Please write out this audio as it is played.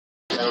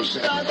This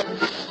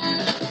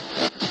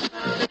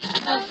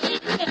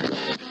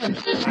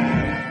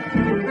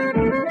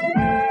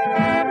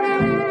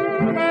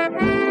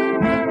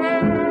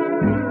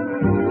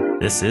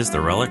is the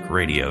Relic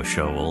Radio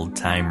Show,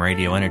 old-time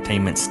radio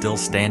entertainment still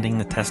standing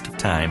the test of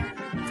time,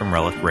 from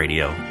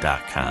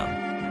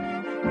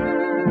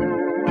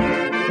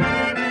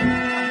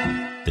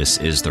relicradio.com. This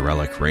is the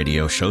Relic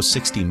Radio Show,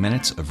 60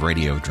 minutes of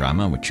radio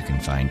drama, which you can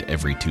find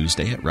every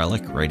Tuesday at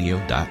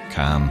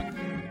relicradio.com.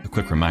 A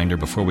quick reminder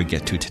before we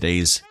get to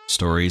today's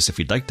stories, if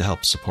you'd like to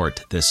help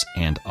support this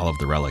and all of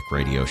the Relic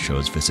Radio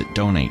shows, visit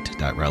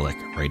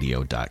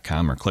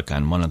donate.relicradio.com or click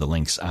on one of the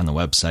links on the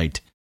website.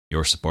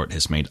 Your support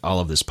has made all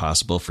of this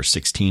possible for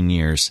 16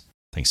 years.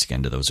 Thanks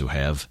again to those who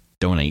have.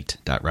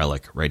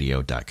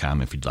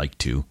 Donate.relicradio.com if you'd like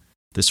to.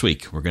 This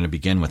week, we're going to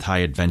begin with High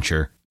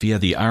Adventure via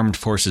the Armed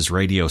Forces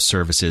Radio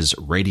Service's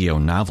radio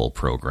novel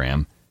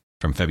program.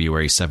 From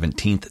February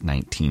 17th,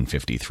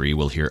 1953,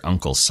 we'll hear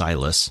Uncle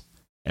Silas.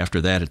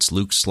 After that, it's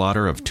Luke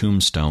Slaughter of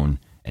Tombstone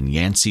and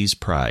Yancey's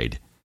Pride.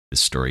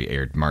 This story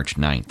aired March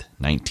 9th,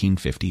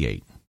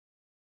 1958.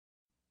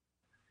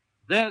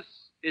 This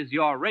is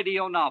your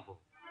radio novel.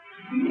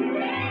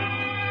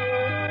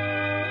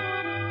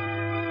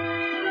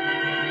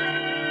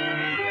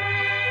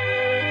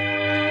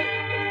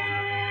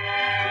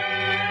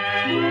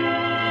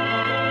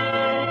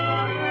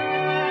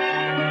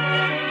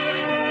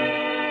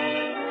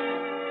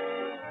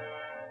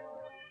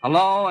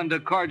 Hello and a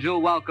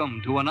cordial welcome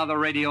to another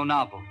radio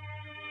novel.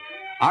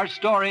 Our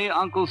story,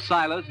 Uncle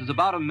Silas, is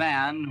about a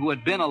man who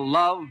had been a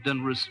loved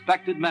and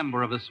respected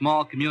member of a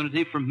small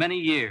community for many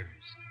years,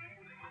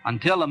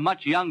 until a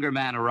much younger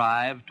man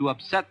arrived to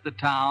upset the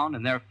town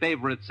and their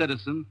favorite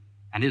citizen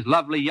and his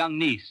lovely young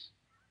niece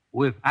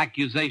with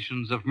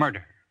accusations of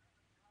murder.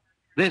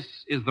 This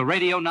is the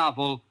radio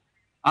novel,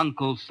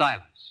 Uncle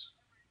Silas.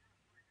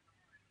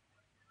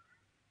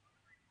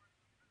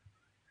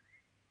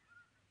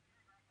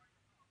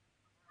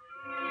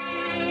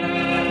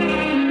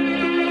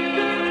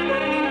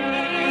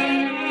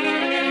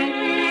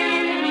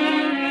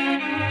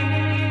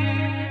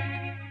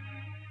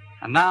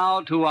 And now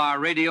to our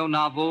radio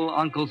novel,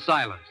 Uncle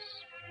Silas.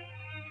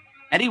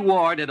 Eddie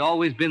Ward had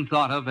always been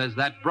thought of as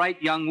that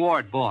bright young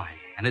Ward boy,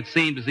 and it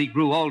seemed as he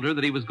grew older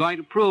that he was going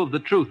to prove the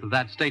truth of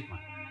that statement.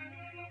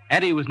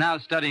 Eddie was now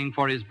studying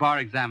for his bar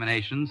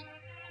examinations,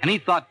 and he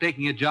thought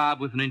taking a job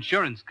with an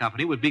insurance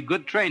company would be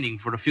good training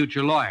for a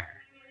future lawyer.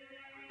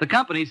 The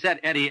company sent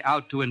Eddie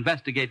out to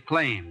investigate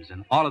claims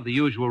and all of the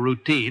usual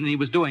routine, and he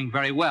was doing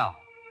very well.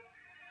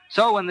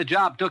 So when the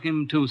job took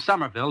him to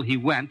Somerville, he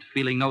went,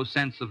 feeling no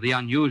sense of the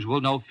unusual,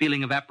 no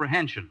feeling of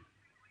apprehension.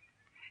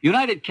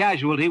 United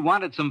Casualty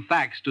wanted some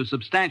facts to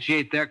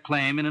substantiate their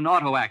claim in an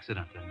auto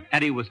accident, and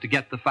Eddie was to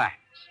get the facts.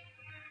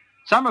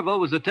 Somerville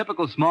was a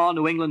typical small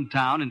New England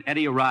town, and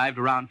Eddie arrived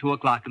around 2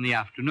 o'clock in the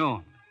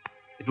afternoon.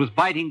 It was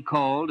biting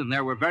cold, and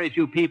there were very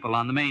few people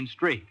on the main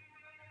street.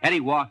 Eddie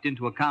walked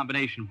into a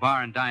combination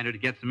bar and diner to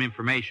get some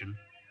information.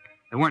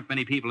 There weren't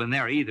many people in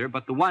there either,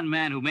 but the one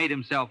man who made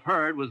himself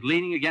heard was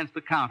leaning against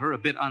the counter a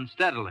bit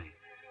unsteadily.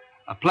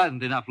 A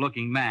pleasant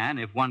enough-looking man,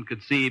 if one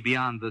could see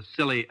beyond the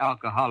silly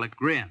alcoholic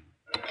grin.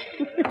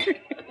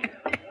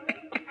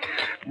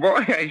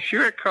 Boy, I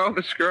sure called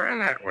the score on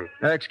that one.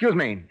 Excuse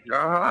me.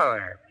 Oh, hello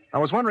there. I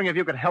was wondering if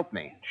you could help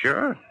me.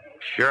 Sure,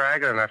 I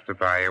got enough to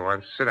buy you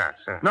one. Sit down,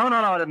 sir. No,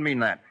 I didn't mean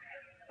that.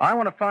 I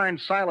want to find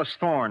Silas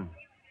Thorne.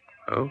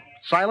 Who?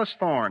 Silas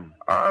Thorne.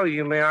 Oh,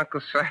 you mean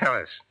Uncle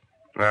Silas.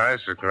 No,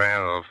 he's a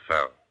grand old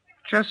fellow.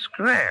 Just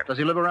grand. Does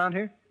he live around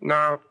here?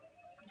 No,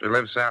 he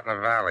lives out in the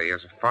valley. He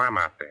has a farm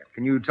out there.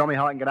 Can you tell me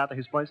how I can get out to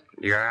his place?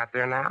 You're out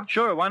there now?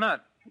 Sure, why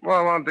not?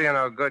 Well, it won't do you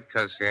no good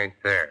because he ain't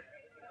there.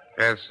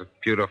 There's a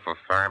beautiful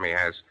farm he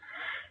has.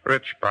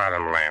 Rich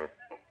bottom land.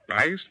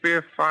 I used to be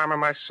a farmer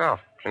myself.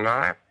 You know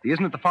that? He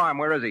isn't at the farm.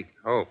 Where is he?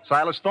 Who?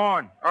 Silas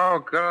Thorne. Oh,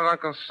 good old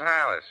Uncle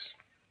Silas.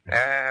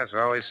 Yeah, he's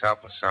always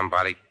helping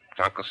somebody.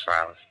 It's Uncle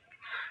Silas.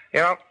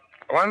 You know,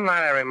 one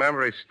night I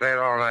remember he stayed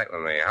all night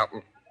with me,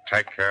 helping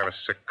take care of a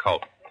sick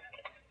colt.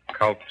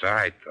 Colt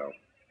died, though.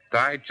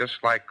 Died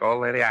just like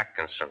old Lady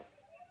Atkinson.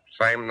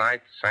 Same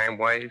night, same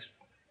ways.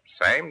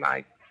 Same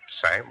night,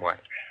 same way.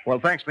 Well,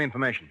 thanks for the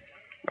information.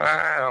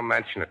 I don't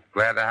mention it.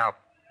 Glad to help.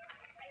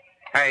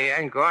 Hey, you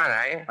ain't going,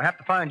 are you? I have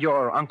to find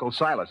your Uncle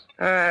Silas.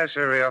 That's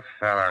a real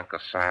fella, Uncle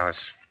Silas.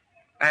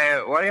 Hey,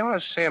 what do you want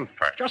to see him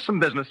for? Just some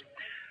business.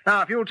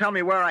 Now, if you'll tell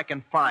me where I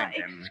can find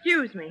him.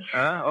 Excuse me.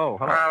 Hello.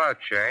 Hello,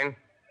 Jane.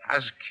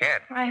 How's the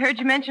kid? I heard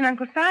you mention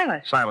Uncle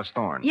Silas. Silas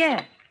Thorne.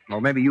 Yes. Well,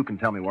 maybe you can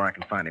tell me where I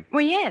can find him.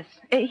 Well, yes.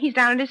 He's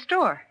down at his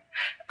store.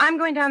 I'm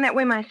going down that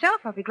way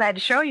myself. I'll be glad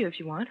to show you if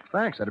you want.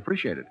 Thanks, I'd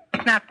appreciate it.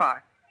 It's not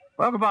far.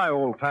 Well, goodbye,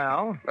 old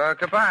pal.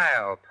 Goodbye,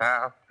 old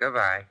pal.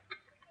 Goodbye.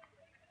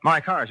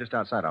 My car is just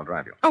outside. I'll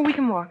drive you. Oh, we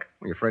can walk.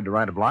 Were you afraid to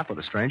ride a block with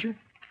a stranger?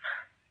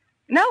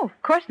 No,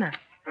 of course not.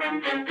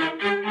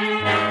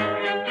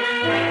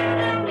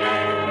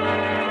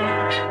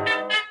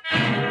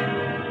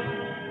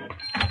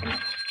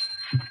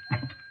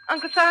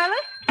 Uncle Silas?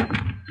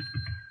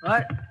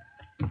 What?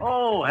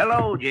 Oh,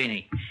 hello,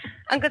 Janie.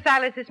 Uncle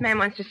Silas, this man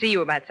wants to see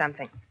you about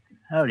something.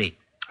 Howdy.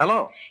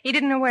 Hello. He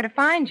didn't know where to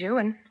find you,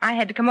 and I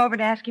had to come over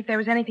to ask you if there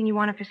was anything you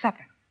wanted for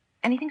supper.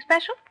 Anything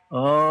special?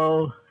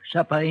 Oh,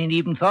 supper I ain't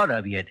even thought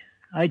of yet.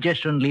 I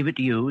just don't leave it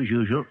to you, as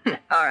usual.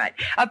 All right.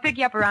 I'll pick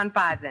you up around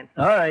 5 then.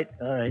 All right.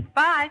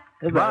 Bye.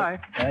 Goodbye.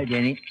 Bye,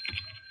 Jenny.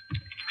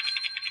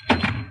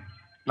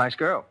 Nice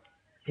girl.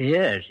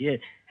 Yes.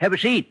 Have a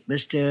seat,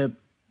 Mr.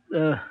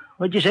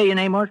 What'd you say your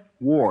name was?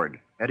 Ward.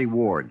 Eddie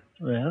Ward.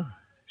 Well,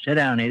 sit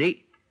down,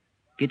 Eddie.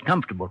 Get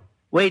comfortable.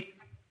 Wait.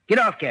 Get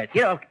off, Cat.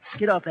 Get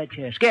off that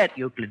chair. Scat,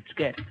 Euclid,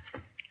 scat.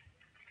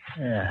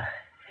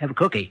 Have a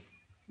cookie.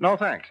 No,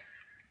 thanks.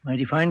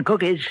 Mighty fine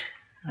cookies.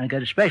 I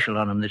got a special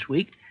on them this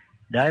week.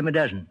 Dime a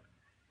dozen.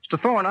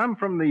 Mr. Thorne, I'm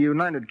from the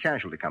United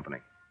Casualty Company.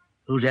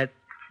 Who's that?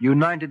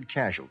 United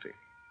Casualty.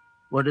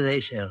 What do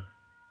they sell?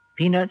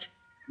 Peanuts?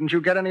 Didn't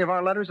you get any of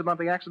our letters about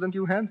the accident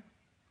you had?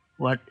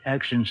 What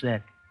accident's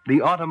that?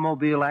 The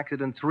automobile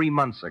accident 3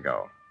 months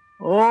ago.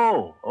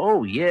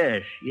 Oh,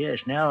 yes.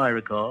 Now I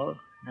recall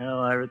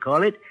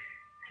it.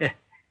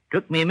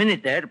 Took me a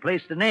minute there to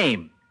place the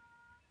name.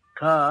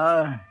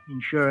 Car,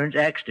 insurance,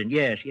 accident,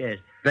 yes.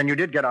 Then you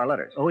did get our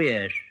letters. Oh,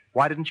 yes.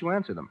 Why didn't you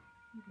answer them?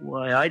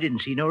 Why, I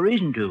didn't see no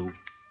reason to.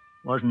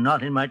 Wasn't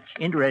nothing much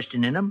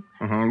interesting in them.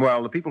 Mm-hmm.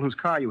 Well, the people whose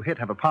car you hit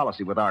have a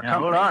policy with our Now,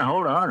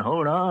 company.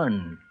 hold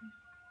on.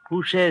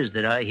 Who says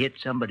that I hit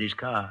somebody's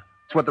car?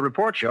 That's what the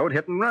report showed,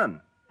 hit and run.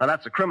 Now,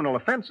 that's a criminal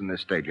offense in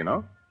this state, you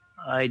know.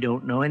 I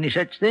don't know any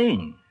such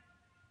thing.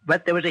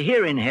 But there was a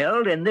hearing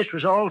held, and this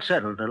was all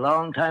settled a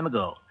long time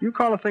ago. You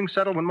call a thing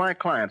settled when my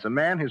clients, a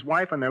man, his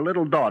wife, and their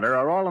little daughter,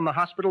 are all in the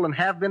hospital and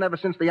have been ever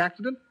since the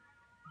accident?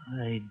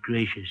 My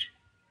gracious.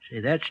 Say,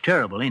 that's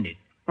terrible, ain't it?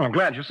 Well, I'm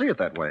glad you see it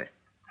that way.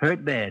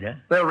 Hurt bad, huh?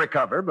 They'll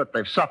recover, but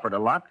they've suffered a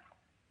lot.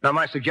 Now,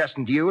 my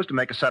suggestion to you is to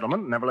make a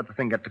settlement and never let the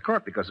thing get to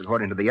court, because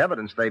according to the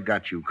evidence, they've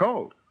got you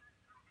cold.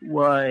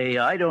 Why,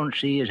 I don't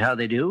see as how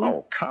they do.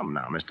 Oh, come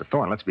now, Mr.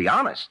 Thorne, let's be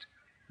honest.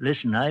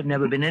 Listen, I've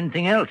never been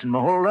anything else in my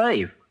whole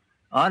life.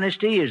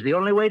 Honesty is the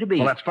only way to be.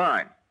 Well, that's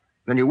fine.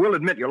 Then you will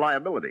admit your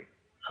liability.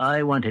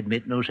 I won't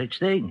admit no such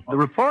thing. The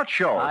report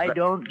shows I that...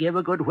 don't give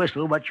a good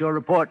whistle what your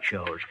report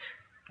shows.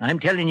 I'm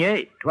telling you,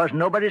 it wasn't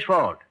nobody's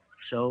fault.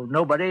 So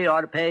nobody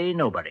ought to pay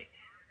nobody.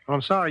 Well,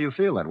 I'm sorry you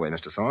feel that way,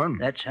 Mr. Thorne.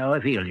 That's how I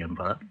feel, young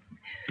fella.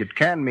 It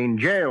can mean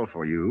jail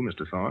for you,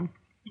 Mr. Thorne.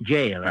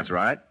 Jail. That's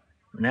right.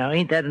 Now,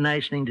 ain't that a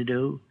nice thing to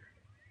do?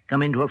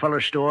 Come into a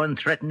fellow's store and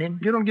threaten him?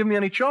 You don't give me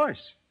any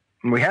choice.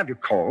 And we have you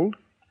cold.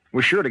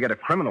 We're sure to get a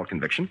criminal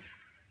conviction.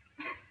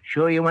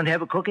 Sure you want to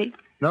have a cookie?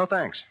 No,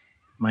 thanks.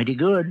 Mighty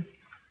good.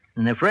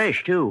 And they're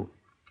fresh, too.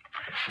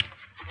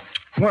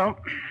 Well,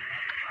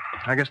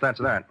 I guess that's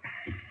that.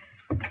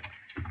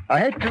 I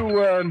hate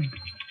to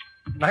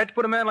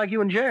put a man like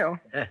you in jail.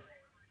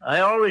 I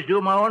always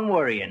do my own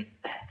worrying.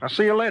 I'll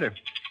see you later.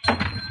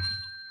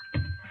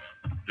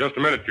 Just a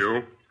minute,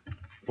 you.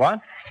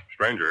 What?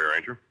 Stranger here,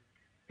 ain't you?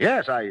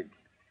 Yes, I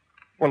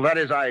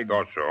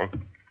Thought so.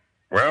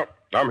 Well,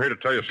 I'm here to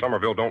tell you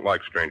Somerville don't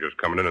like strangers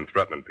coming in and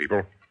threatening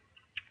people.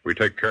 We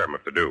take care of them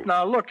if they do.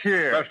 Now, look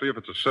here. Especially if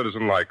it's a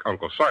citizen like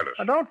Uncle Silas.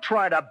 Now, don't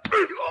try to...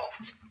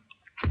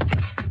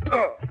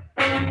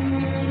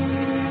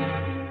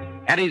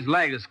 Eddie's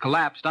legs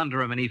collapsed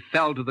under him, and he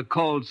fell to the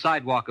cold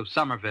sidewalk of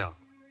Somerville.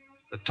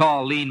 The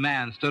tall, lean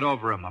man stood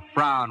over him, a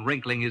frown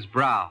wrinkling his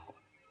brow.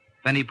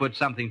 Then he put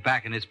something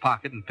back in his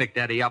pocket and picked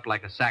Eddie up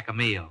like a sack of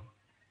meal.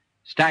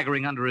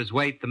 Staggering under his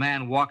weight, the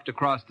man walked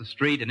across the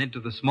street and into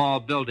the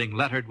small building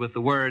lettered with the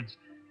words,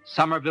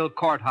 Somerville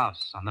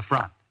Courthouse, on the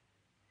front.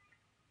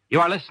 You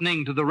are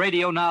listening to the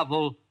radio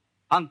novel,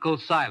 Uncle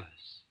Silas.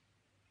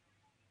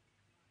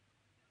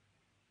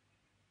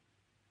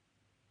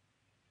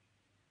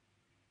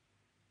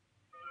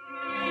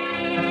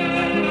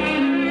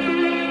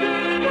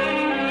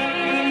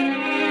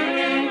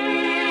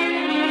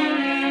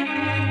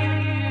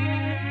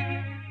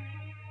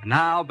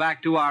 Now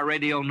back to our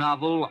radio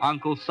novel,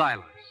 Uncle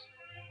Silas.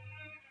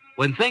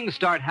 When things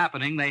start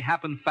happening, they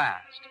happen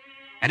fast.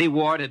 Eddie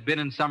Ward had been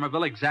in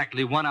Somerville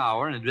exactly 1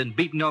 hour and had been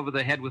beaten over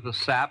the head with a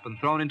sap and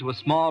thrown into a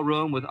small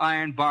room with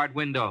iron-barred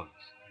windows.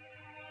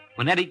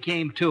 When Eddie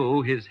came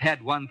to, his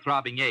head one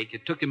throbbing ache,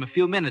 it took him a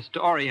few minutes to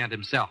orient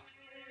himself.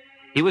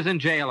 He was in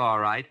jail, all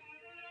right,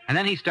 and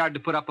then he started to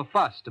put up a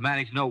fuss,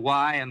 demanding to know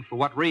why and for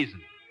what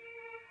reason.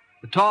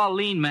 The tall,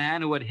 lean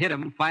man who had hit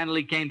him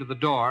finally came to the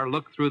door,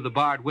 looked through the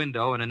barred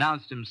window, and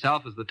announced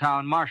himself as the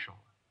town marshal.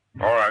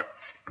 All right.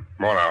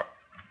 Come on out.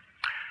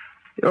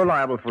 You're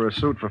liable for a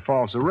suit for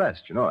false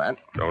arrest. You know that.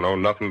 Don't know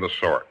nothing of the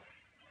sort.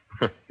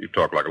 You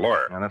talk like a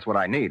lawyer. And that's what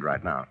I need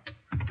right now.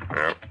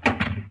 Yeah.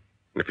 And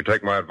if you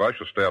take my advice,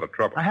 you'll stay out of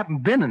trouble. I haven't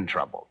been in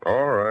trouble.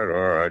 All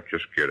right.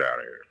 Just get out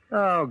of here.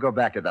 Oh, go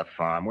back to the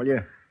farm, will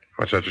you?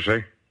 What's that you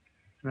say?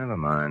 Never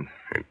mind.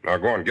 Hey, now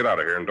go on, get out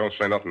of here, and don't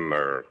say nothing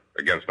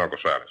against Uncle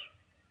Silas.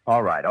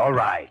 All right.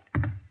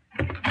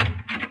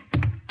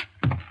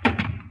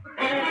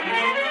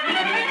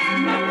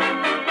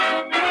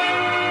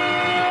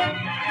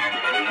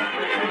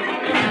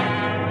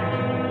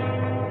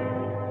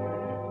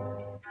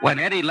 When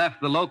Eddie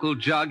left the local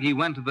jug, he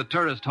went to the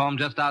tourist home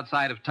just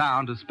outside of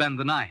town to spend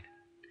the night.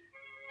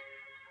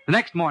 The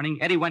next morning,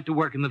 Eddie went to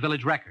work in the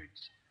village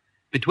records.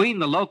 Between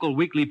the local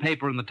weekly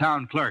paper and the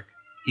town clerk,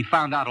 he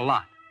found out a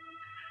lot.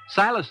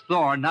 Silas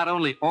Thorne not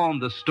only owned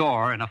the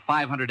store and a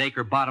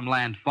 500-acre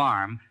bottomland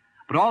farm,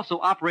 but also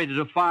operated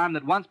a farm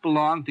that once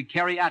belonged to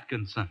Carrie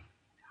Atkinson.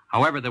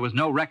 However, there was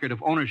no record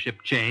of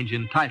ownership change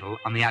in title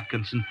on the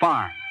Atkinson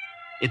farm.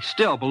 It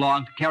still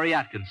belonged to Carrie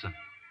Atkinson.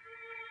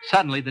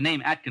 Suddenly, the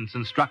name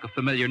Atkinson struck a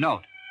familiar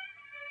note.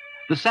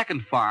 The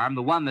second farm,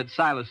 the one that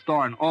Silas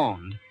Thorne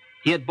owned,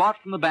 he had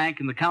bought from the bank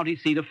in the county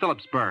seat of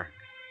Phillipsburg.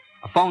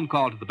 A phone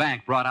call to the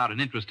bank brought out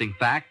an interesting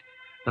fact.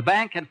 The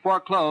bank had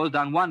foreclosed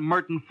on one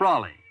Merton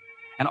Frawley.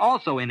 And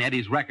also in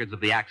Eddie's records of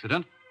the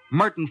accident,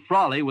 Merton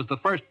Frawley was the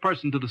first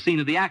person to the scene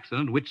of the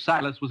accident which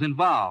Silas was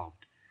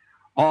involved.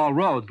 All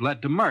roads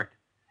led to Mert,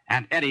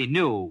 and Eddie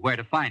knew where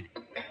to find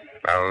him.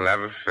 I'll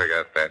never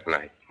forget that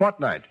night. What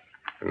night?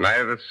 The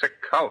night of the sick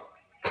coat.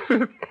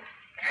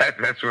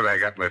 That's when I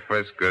got my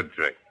first good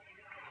drink.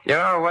 You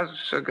know, it wasn't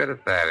so good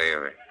at that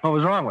either. What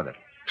was wrong with it?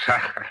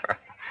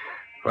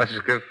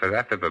 Wasn't good for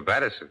nothing but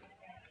medicine.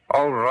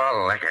 Old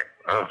raw liquor.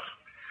 Ugh.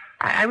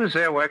 I was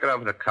there working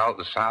over the coat,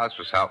 and Silas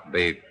was helping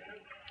me.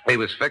 He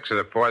was fixing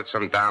to pour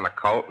some down the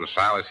coat, and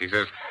Silas, he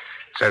says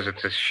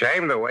it's a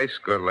shame to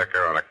waste good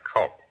liquor on a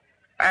coat.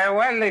 And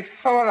when they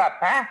fill it up,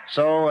 huh?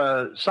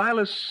 So,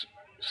 Silas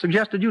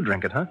suggested you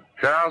drink it, huh?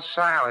 Good old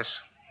Silas.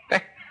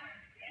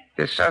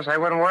 Just says I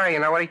wouldn't worry. You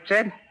know what he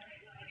did?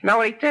 You know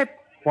what he did?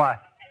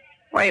 What?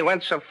 Well, he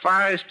went so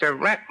far as to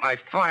rent my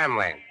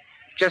farmland,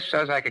 just so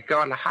as I could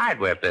go in the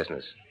hardware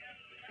business.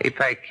 He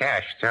paid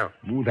cash, too.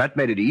 Ooh, that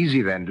made it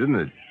easy then, didn't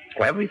it?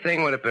 Well,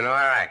 everything would have been all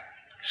right,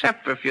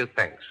 except for a few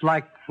things.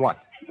 Like what?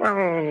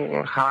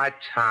 Well, hard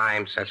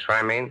times, that's what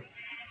I mean.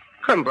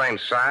 Couldn't blame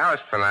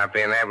Silas for not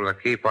being able to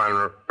keep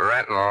on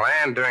renting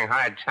land during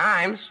hard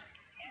times.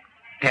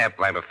 Can't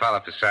blame a fella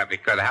for something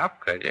he could help,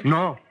 could you?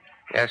 No.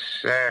 Yes,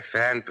 sir. If it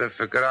hadn't been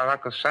for good old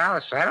Uncle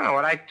Silas, I don't know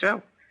what I'd do.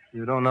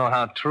 You don't know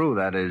how true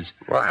that is.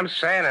 Well, I'm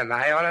saying it, and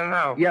I ought to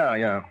know.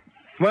 Yeah.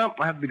 Well,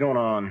 I have to be going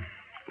on.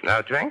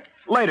 No drink?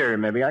 Later,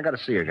 maybe. I got to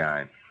see a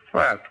guy.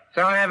 Well,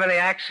 don't have any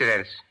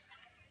accidents.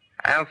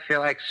 I don't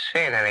feel like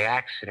seeing any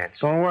accidents.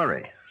 Don't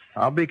worry.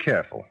 I'll be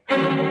careful.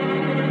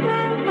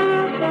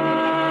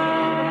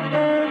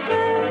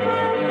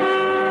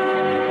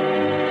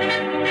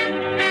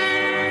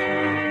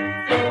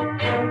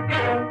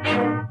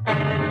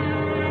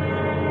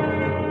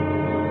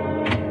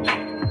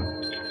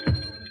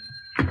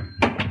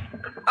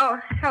 Oh,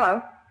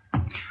 hello.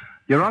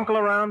 Your uncle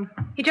around?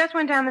 He just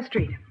went down the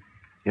street.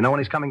 You know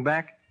when he's coming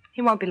back?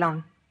 He won't be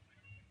long.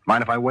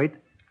 Mind if I wait?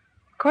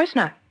 Of course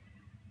not.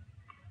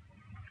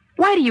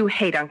 Why do you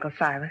hate Uncle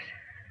Silas?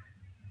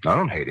 I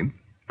don't hate him.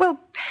 Well,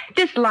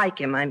 dislike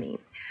him, I mean.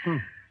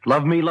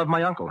 Love me, love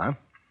my uncle, huh?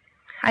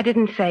 I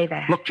didn't say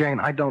that. Look, Jane,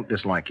 I don't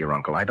dislike your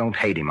uncle. I don't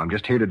hate him. I'm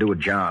just here to do a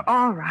job.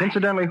 All right.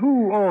 Incidentally,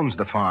 who owns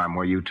the farm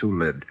where you two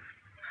lived?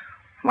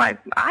 Why,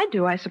 I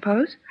do, I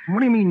suppose. What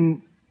do you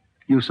mean,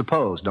 you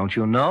suppose? Don't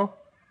you know?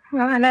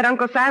 Well, I let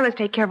Uncle Silas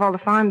take care of all the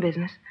farm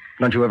business.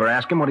 Don't you ever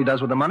ask him what he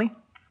does with the money?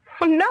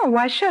 Well, no,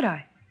 why should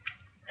I?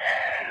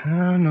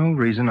 No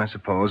reason, I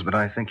suppose, but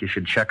I think you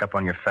should check up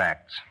on your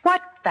facts.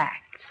 What facts?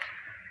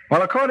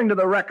 Well, according to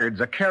the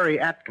records, a Carrie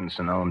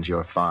Atkinson owns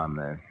your farm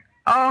there.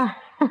 Oh,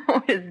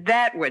 is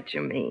that what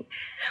you mean?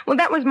 Well,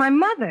 that was my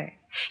mother.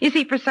 You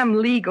see, for some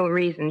legal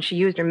reason, she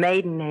used her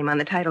maiden name on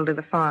the title to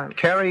the farm.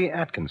 Carrie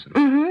Atkinson.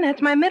 Mm-hmm,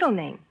 that's my middle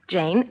name,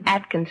 Jane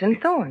Atkinson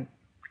Thorne.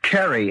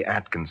 Carrie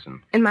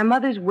Atkinson. In my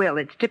mother's will,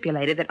 it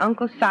stipulated that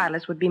Uncle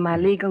Silas would be my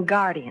legal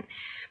guardian,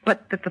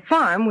 but that the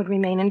farm would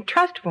remain in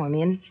trust for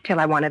me until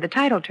I wanted the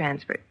title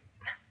transferred.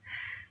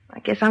 I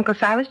guess Uncle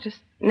Silas just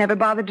never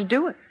bothered to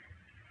do it.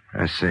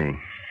 I see.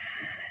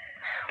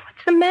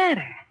 What's the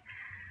matter?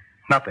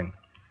 Nothing.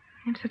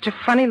 You have such a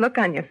funny look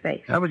on your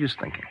face. I was just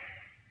thinking.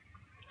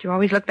 Do you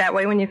always look that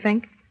way when you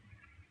think?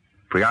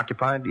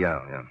 Preoccupied?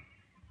 Yeah.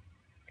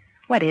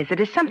 What is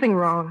it? Is something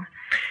wrong?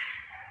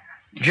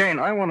 Jane,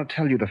 I want to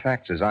tell you the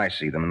facts as I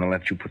see them, and then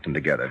let you put them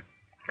together.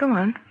 Go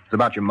on. It's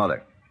about your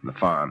mother and the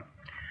farm.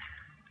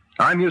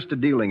 I'm used to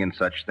dealing in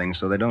such things,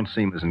 so they don't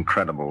seem as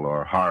incredible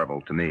or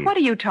horrible to me. What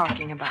are you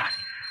talking about?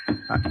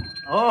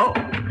 Oh,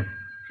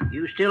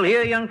 you still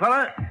here, young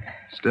fella?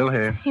 Still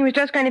here. He was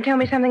just going to tell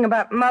me something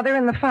about Mother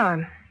and the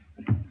farm.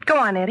 Go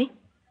on, Eddie.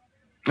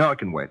 No, I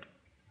can wait.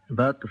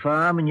 About the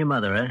farm and your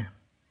mother, eh?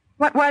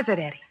 What was it,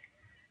 Eddie?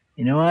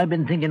 You know, I've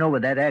been thinking over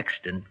that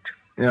accident.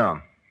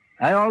 Yeah,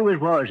 I always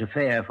was a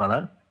fair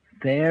fella.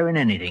 Fair in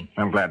anything.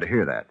 I'm glad to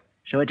hear that.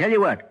 So I tell you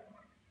what.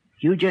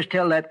 You just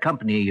tell that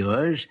company of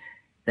yours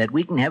that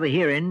we can have a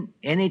hearing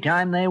any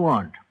time they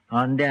want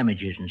on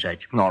damages and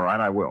such. All right,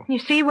 I will. You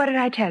see, what did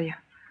I tell you?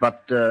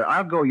 But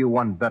I'll go you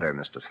one better,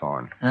 Mr.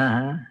 Thorne.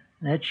 Uh-huh.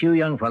 That's you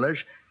young fellas.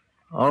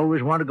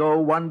 Always want to go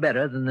one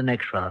better than the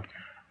next fella.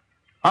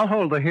 I'll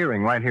hold the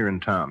hearing right here in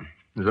town.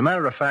 As a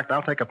matter of fact,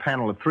 I'll take a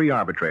panel of 3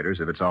 arbitrators,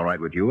 if it's all right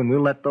with you, and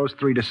we'll let those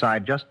 3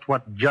 decide just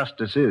what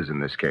justice is in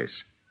this case.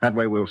 That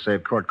way we'll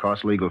save court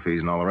costs, legal fees,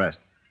 and all the rest.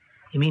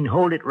 You mean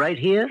hold it right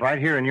here? Right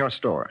here in your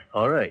store.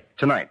 All right.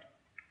 Tonight.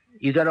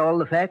 You got all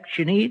the facts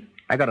you need?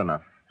 I got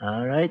enough.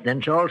 All right, then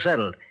it's all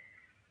settled.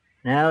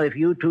 Now, if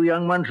you two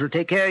young ones will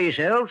take care of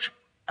yourselves,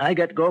 I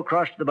got to go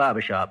across to the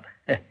barber shop.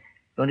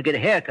 Going to get a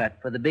haircut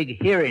for the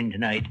big hearing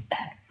tonight.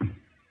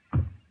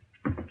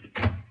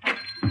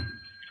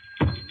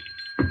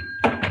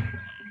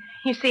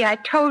 You see, I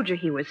told you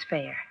he was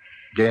fair.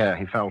 Yeah,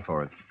 he fell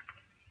for it.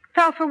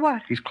 Fell for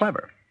what? He's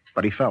clever,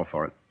 but he fell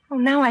for it. Well,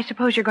 now I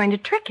suppose you're going to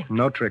trick him.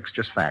 No tricks,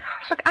 just facts.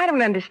 Look, I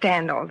don't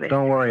understand all this.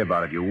 Don't worry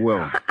about it. You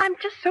will. I'm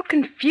just so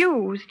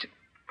confused.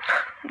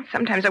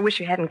 Sometimes I wish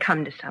you hadn't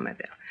come to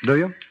Somerville. Do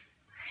you?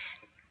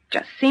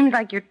 Just seems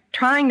like you're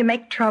trying to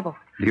make trouble.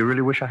 Do you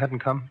really wish I hadn't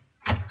come?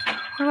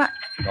 Well,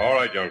 All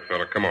right, young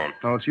fella, come on.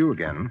 Oh, it's you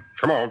again.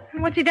 Come on.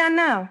 what's he done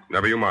now?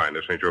 Never you mind.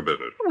 This ain't your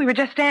business. We were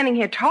just standing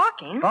here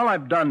talking. All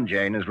I've done,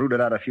 Jane, is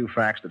rooted out a few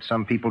facts that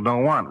some people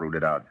don't want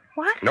rooted out.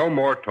 What? No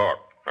more talk.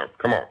 Now,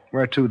 come on.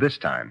 Where to this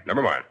time?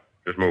 Never mind.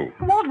 Just move.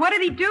 Walt, what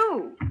did he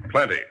do?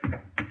 Plenty.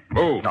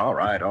 Move. All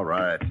right, all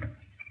right.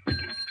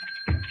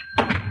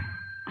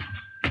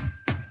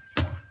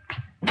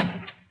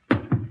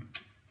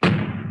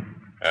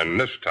 And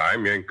this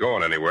time you ain't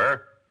going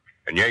anywhere,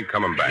 and you ain't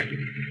coming back.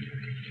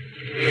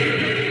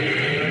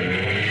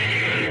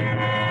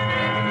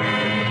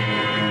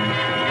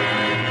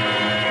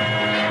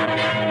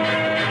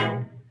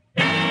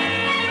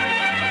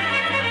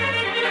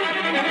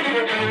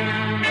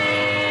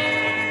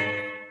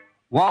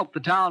 Walt, the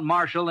town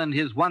marshal, and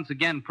his once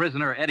again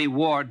prisoner, Eddie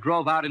Ward,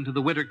 drove out into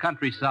the winter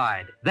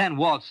countryside. Then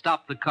Walt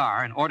stopped the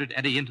car and ordered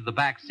Eddie into the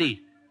back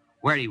seat,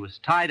 where he was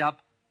tied up,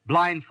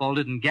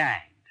 blindfolded, and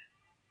gagged.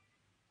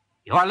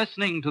 You are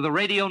listening to the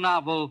radio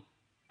novel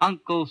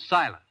Uncle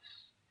Silas.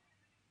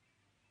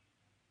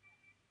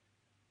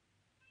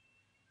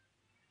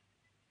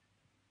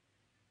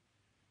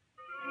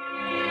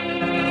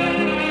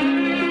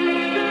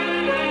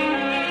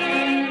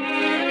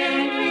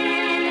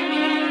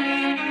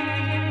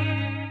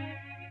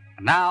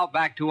 And now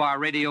back to our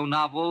radio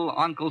novel,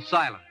 Uncle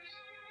Silas.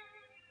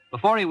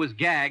 Before he was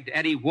gagged,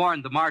 Eddie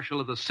warned the marshal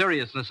of the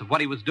seriousness of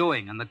what he was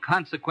doing and the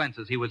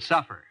consequences he would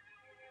suffer.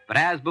 But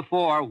as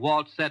before,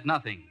 Walt said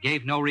nothing,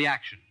 gave no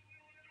reaction.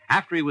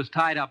 After he was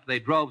tied up, they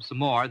drove some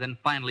more, then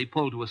finally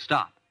pulled to a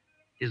stop.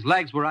 His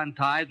legs were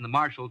untied, and the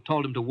marshal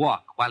told him to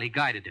walk while he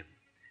guided him.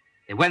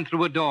 They went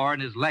through a door,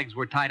 and his legs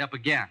were tied up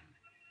again.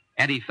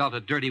 Eddie felt a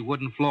dirty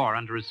wooden floor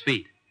under his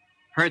feet,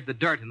 heard the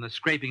dirt and the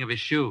scraping of his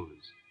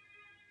shoes.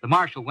 The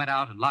marshal went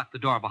out and locked the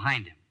door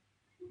behind him.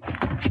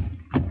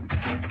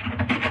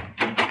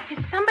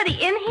 Is somebody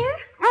in here?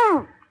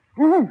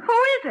 Who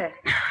is it?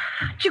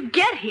 How'd you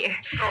get here?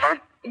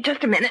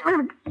 Just a minute.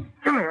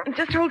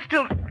 Just hold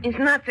still. His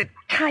knots are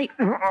tight.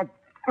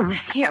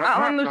 Here,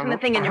 I'll unloosen the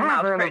thing in your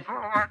mouth first.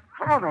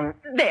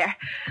 There.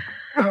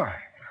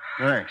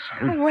 Thanks.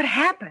 What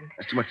happened?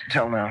 That's too much to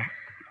tell now.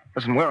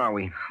 Listen, where are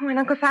we? Oh, in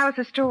Uncle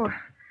Silas's store.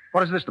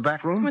 What is this, the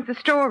back room? It's the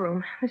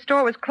storeroom. The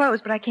store was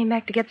closed, but I came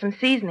back to get some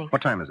seasoning.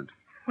 What time is it?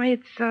 Why,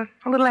 it's a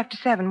little after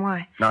 7.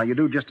 Why? Now, you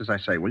do just as I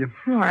say, will you?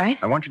 All right.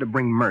 I want you to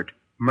bring Mert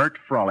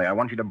Frawley. I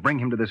want you to bring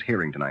him to this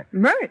hearing tonight.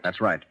 Mert? That's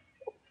right.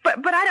 But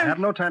I I don't... have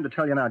no time to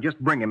tell you now. Just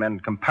bring him,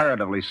 and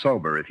comparatively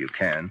sober, if you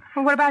can.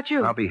 Well, what about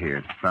you? I'll be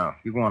here. Now,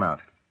 you go on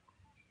out.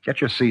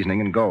 Get your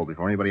seasoning and go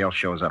before anybody else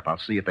shows up. I'll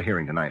see you at the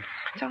hearing tonight.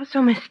 It's all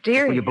so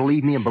mysterious. Will you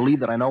believe me and believe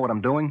that I know what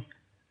I'm doing?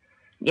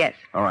 Yes.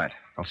 All right.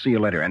 I'll see you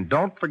later. And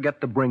don't forget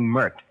to bring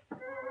Mert.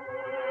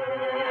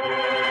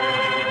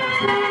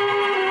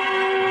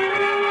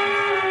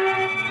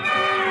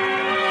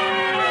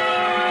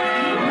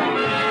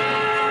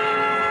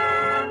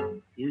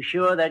 You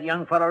sure that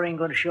young fellow ain't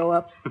going to show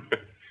up?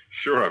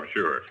 Sure, I'm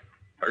sure.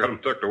 I got him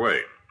tucked away.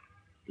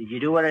 Did you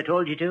do what I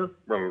told you to?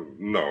 Well,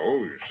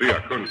 no. You see, I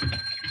couldn't.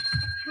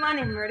 Come on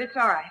in, Mert. It's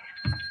all right.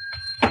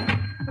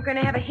 We're going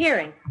to have a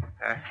hearing.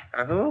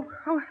 Who?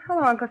 Oh,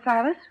 hello, Uncle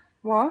Silas.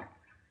 Walt?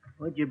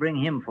 What'd you bring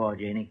him for,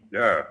 Janie?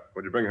 Yeah.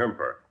 What'd you bring him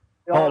for?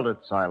 Hold it,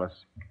 Silas.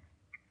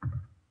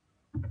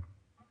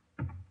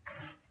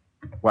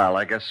 Well,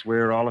 I guess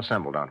we're all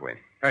assembled, aren't we?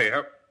 Hey,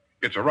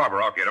 it's a robber.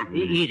 I'll get him.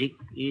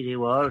 Easy,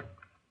 Walt.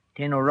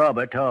 Tain't no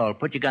robber at all.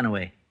 Put your gun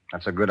away.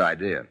 That's a good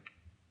idea.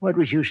 What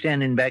was you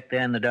standing back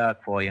there in the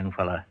dark for, young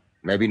fella?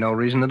 Maybe no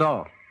reason at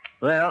all.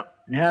 Well,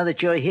 now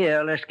that you're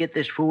here, let's get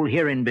this fool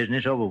hearing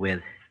business over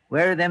with.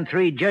 Where are them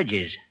 3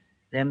 judges?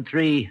 Them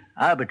 3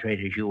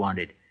 arbitrators you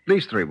wanted?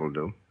 These 3 will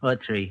do.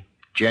 What 3?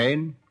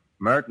 Jane,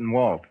 Mert, and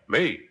Walt.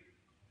 Me?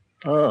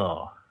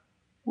 Oh.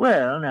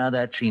 Well, now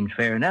that seems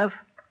fair enough.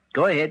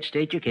 Go ahead,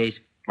 state your case.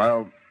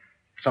 Well,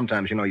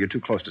 sometimes, you're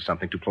too close to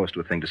something, too close to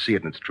a thing to see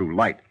it in its true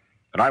light.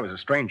 But I was a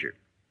stranger.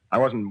 I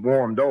wasn't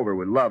warmed over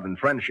with love and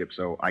friendship,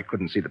 so I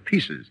couldn't see the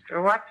pieces.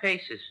 What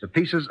faces? The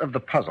pieces of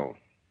the puzzle.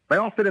 They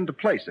all fit into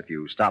place if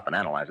you stop and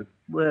analyze it.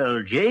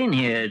 Well, Jane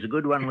here is a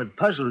good one with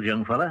puzzles,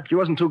 young fella. She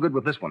wasn't too good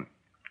with this one.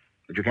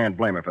 But you can't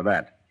blame her for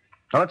that.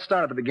 Now, let's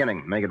start at the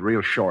beginning, make it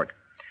real short.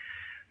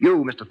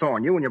 You, Mr.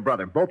 Thorne, you and your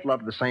brother both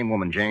loved the same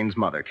woman, Jane's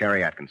mother,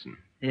 Carrie Atkinson.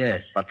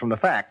 Yes. But from the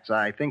facts,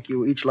 I think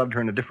you each loved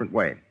her in a different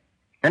way.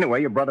 Anyway,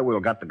 your brother Will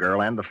got the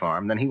girl and the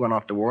farm. Then he went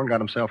off to war and got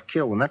himself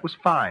killed, and that was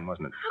fine,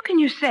 wasn't it? How can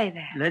you say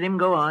that? Let him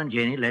go on,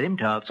 Janie. Let him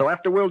talk. So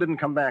after Will didn't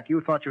come back, you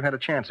thought you had a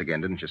chance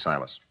again, didn't you,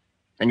 Silas?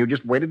 And you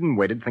just waited and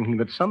waited, thinking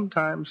that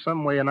sometime,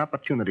 some way, an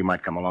opportunity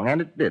might come along,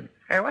 and it did.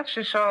 Hey, what's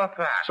this all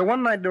about? So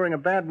one night during a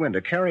bad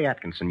winter, Carrie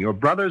Atkinson, your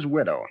brother's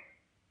widow,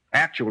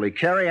 actually,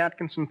 Carrie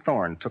Atkinson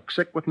Thorne, took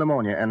sick with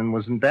pneumonia and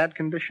was in bad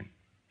condition.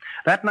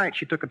 That night,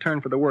 she took a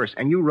turn for the worse,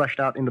 and you rushed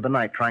out into the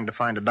night trying to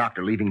find a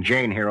doctor, leaving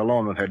Jane here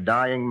alone with her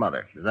dying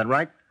mother. Is that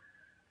right?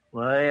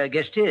 Why, I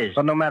guess 'tis.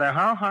 But no matter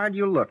how hard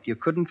you looked, you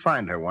couldn't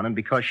find her one, and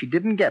because she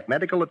didn't get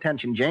medical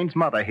attention, Jane's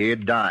mother here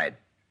died.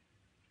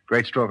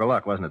 Great stroke of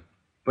luck, wasn't it?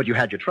 But you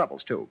had your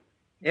troubles, too.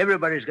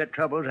 Everybody's got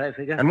troubles, I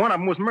figure. And one of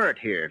them was Mert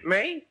here.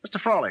 Me?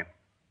 Mr. Frawley,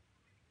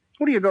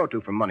 who do you go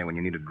to for money when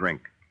you need a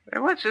drink? Hey,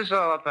 what's this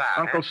all about?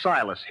 Uncle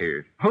Silas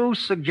here. Who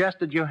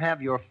suggested you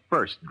have your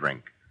first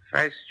drink?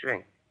 First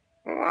drink.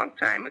 A long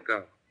time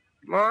ago.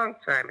 Long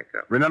time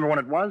ago. Remember when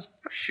it was?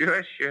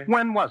 Sure.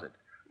 When was it?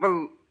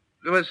 Well,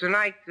 it was the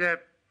night of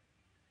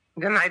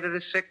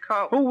the sick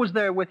coat. Who was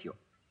there with you?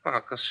 Well,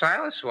 Uncle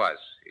Silas was.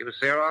 He was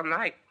there all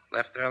night.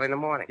 Left early in the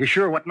morning. You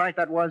sure what night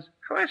that was?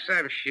 Of course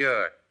I'm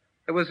sure.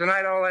 It was the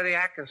night old Lady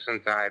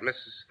Atkinson died,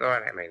 Mrs.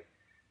 Thorne, I mean.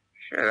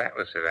 Sure, that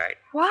was the night.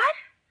 What?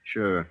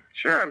 Sure.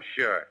 Sure, I'm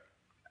sure.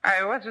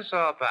 Hey, what's this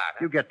all about?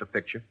 You get the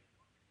picture.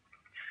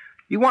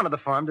 You wanted the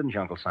farm, didn't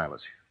you, Uncle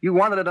Silas? You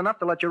wanted it enough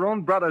to let your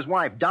own brother's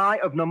wife die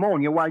of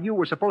pneumonia while you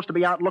were supposed to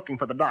be out looking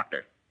for the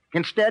doctor.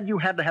 Instead, you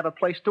had to have a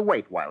place to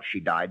wait while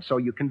she died, so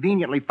you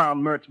conveniently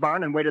found Mert's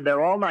barn and waited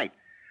there all night.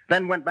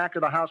 Then went back to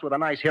the house with a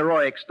nice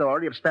heroic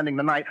story of spending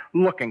the night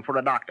looking for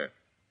a doctor.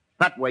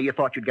 That way you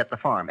thought you'd get the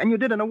farm, and you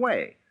did in a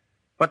way.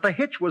 But the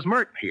hitch was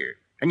Mert here,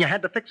 and you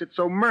had to fix it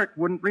so Mert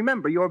wouldn't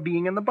remember your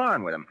being in the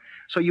barn with him.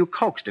 So you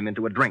coaxed him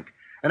into a drink,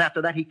 and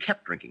after that he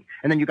kept drinking,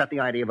 and then you got the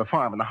idea of a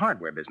farm and the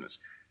hardware business.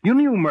 You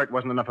knew Mert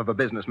wasn't enough of a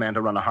businessman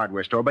to run a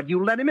hardware store, but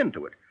you let him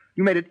into it.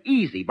 You made it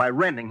easy by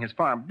renting his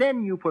farm.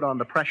 Then you put on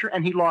the pressure,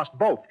 and he lost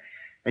both.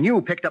 And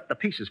you picked up the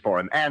pieces for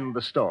him and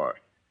the store.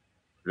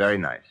 Very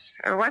nice.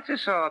 What's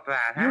this all about,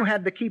 huh? You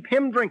had to keep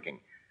him drinking.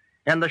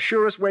 And the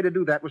surest way to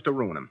do that was to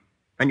ruin him.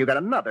 And you got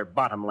another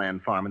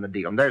bottomland farm in the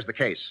deal, and there's the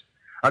case.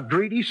 A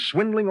greedy,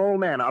 swindling old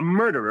man, a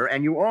murderer,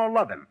 and you all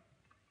love him.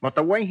 But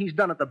the way he's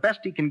done it, the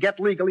best he can get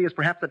legally is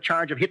perhaps the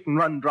charge of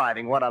hit-and-run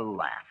driving. What a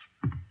laugh.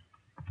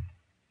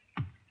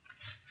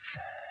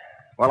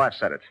 Well, I've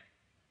said it.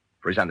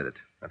 Presented it.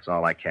 That's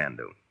all I can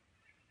do.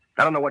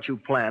 I don't know what you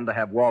plan to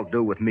have Walt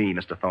do with me,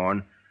 Mr.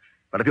 Thorne.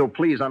 But if you'll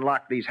please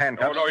unlock these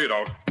handcuffs... No, you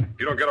don't.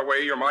 You don't get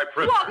away, you're my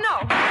prisoner. Walt,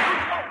 no.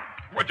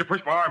 What'd you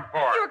push my arm for?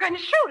 You were going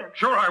to shoot him.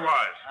 Sure I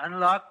was.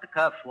 Unlock the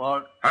cuffs,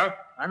 Walt. Huh?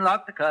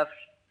 Unlock the cuffs.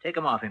 Take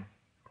 'em off him.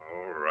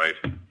 All right,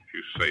 if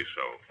you say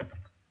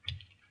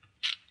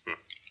so.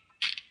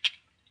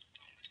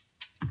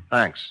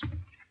 Thanks.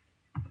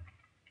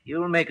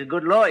 You'll make a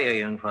good lawyer,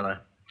 young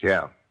fella.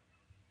 Yeah.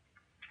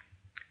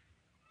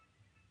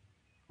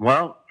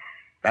 Well,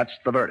 that's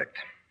the verdict.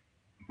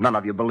 None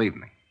of you believe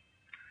me.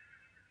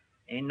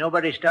 Ain't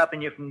nobody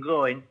stopping you from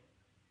going.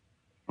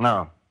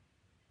 No.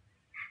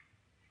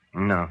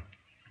 No.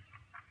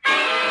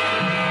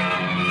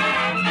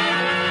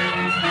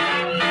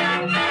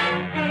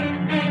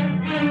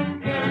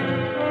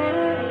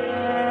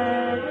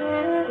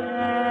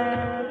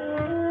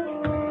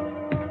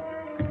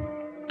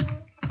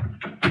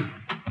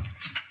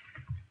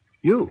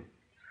 You?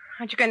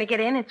 Aren't you going to get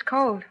in? It's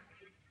cold.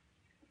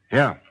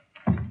 Yeah.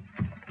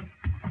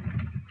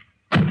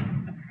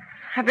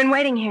 I've been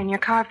waiting here in your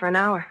car for an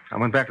hour. I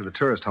went back to the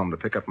tourist home to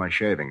pick up my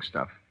shaving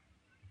stuff.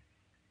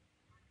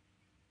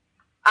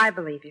 I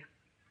believe you.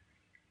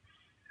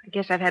 I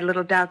guess I've had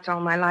little doubts all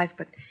my life,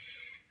 but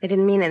they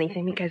didn't mean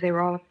anything because they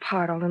were all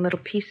apart, all in little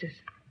pieces.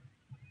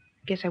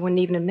 I guess I wouldn't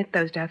even admit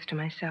those doubts to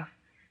myself.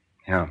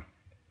 Yeah.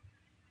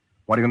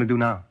 What are you going to do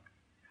now?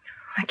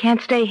 I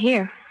can't stay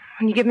here.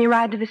 Will you give me a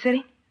ride to the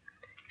city?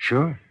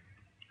 Sure.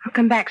 I'll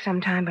come back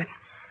sometime, but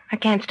I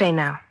can't stay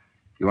now.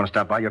 You want to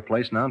stop by your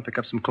place now and pick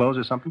up some clothes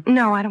or something?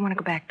 No, I don't want to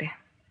go back there.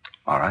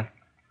 All right.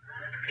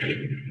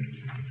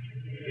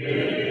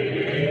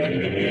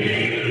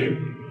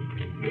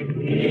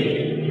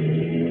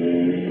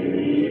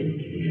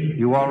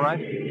 You all right?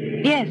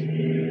 Yes.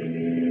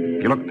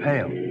 You look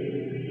pale.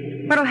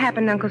 What'll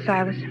happen, Uncle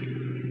Silas?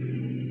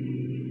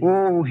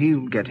 Oh,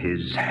 he'll get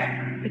his.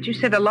 But you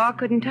said the law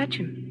couldn't touch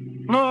him.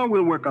 No,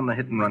 we'll work on the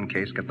hit-and-run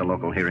case, get the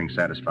local hearing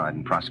satisfied,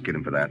 and prosecute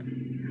him for that.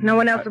 No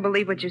one else will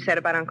believe what you said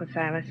about Uncle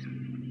Silas.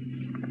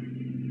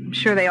 I'm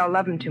sure they all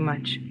love him too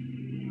much.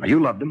 Now, you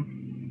loved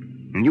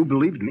him, and you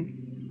believed me.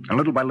 And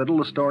little by little,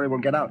 the story will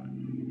get out.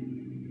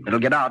 It'll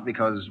get out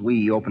because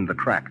we opened the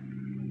crack.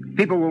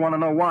 People will want to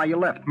know why you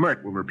left.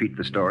 Mert will repeat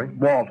the story.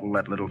 Walt will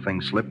let little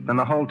things slip. Then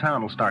the whole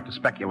town will start to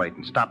speculate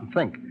and stop and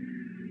think.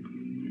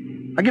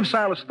 I give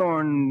Silas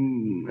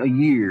Thorne a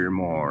year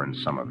more in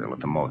Somerville at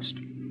the most.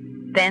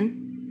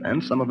 Then?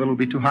 Then Somerville will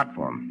be too hot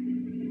for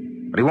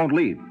him. But he won't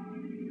leave.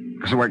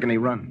 Because where can he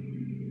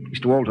run?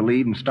 He's too old to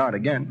leave and start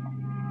again.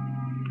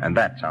 And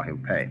that's how he'll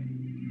pay.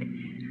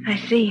 I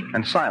see.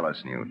 And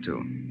Silas knew,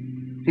 too.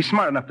 He's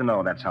smart enough to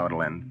know that's how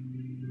it'll end.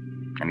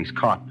 And he's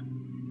caught.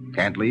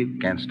 Can't leave,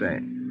 can't stay.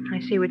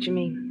 I see what you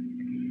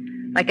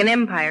mean. Like an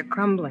empire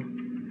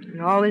crumbling.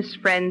 And all his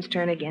friends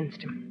turn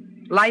against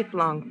him.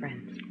 Lifelong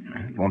friends.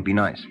 It won't be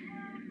nice.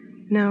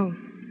 No.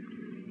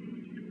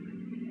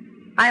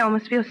 I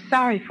almost feel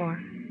sorry for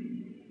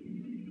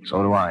him.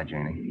 So do I,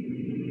 Janie.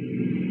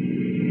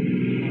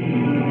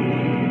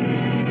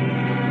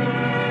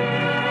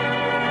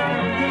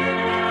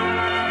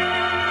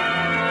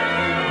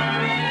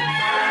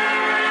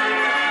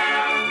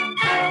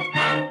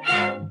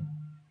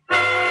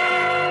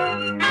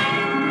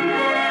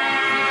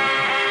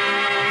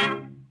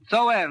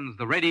 So ends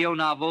the radio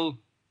novel,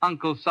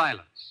 Uncle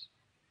Silas.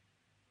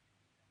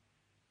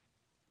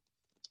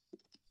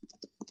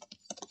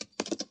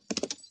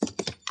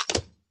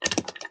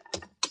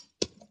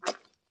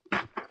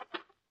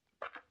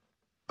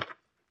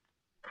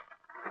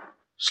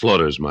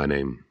 Slaughter's my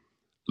name.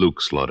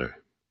 Luke Slaughter.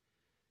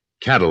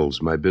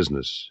 Cattle's my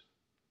business.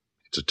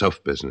 It's a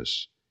tough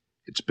business.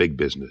 It's big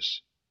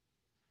business.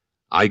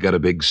 I got a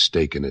big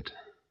stake in it.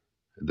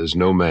 And there's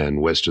no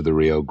man west of the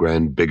Rio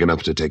Grande big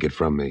enough to take it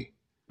from me.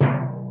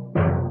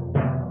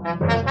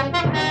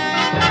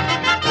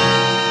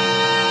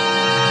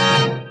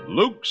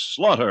 Luke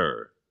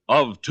Slaughter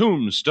of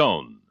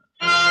Tombstone.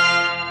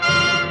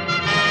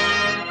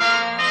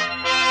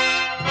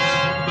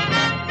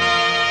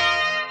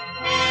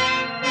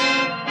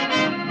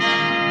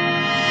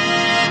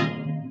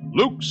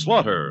 Luke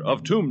Slaughter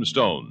of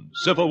Tombstone,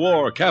 Civil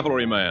War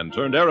cavalryman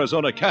turned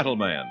Arizona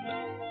cattleman.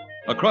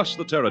 Across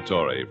the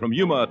territory, from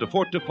Yuma to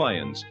Fort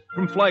Defiance,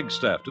 from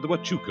Flagstaff to the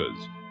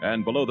Huachucas,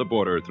 and below the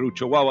border through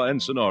Chihuahua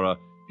and Sonora,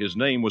 his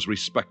name was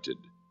respected,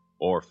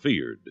 or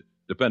feared,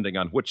 depending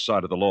on which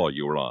side of the law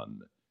you were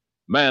on.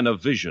 Man of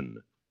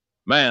vision,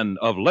 man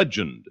of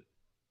legend,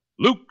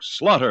 Luke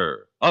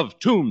Slaughter of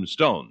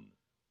Tombstone.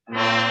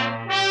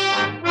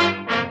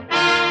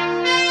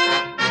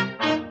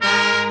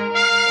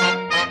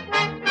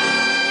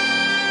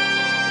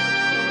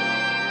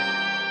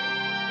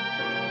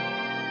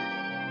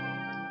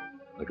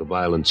 Like a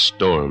violent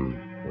storm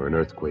or an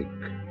earthquake,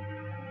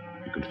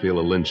 you can feel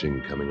a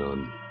lynching coming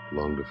on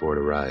long before it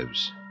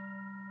arrives.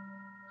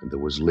 And there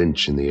was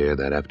lynch in the air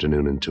that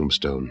afternoon in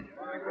Tombstone.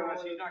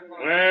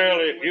 Well,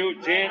 if you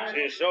gents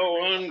is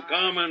so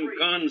uncommon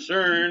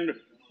concerned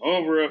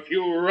over a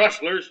few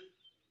rustlers,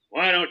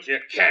 why don't you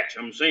catch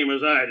 'em same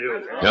as I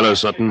do? Hello,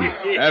 Sutton.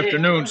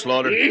 Afternoon,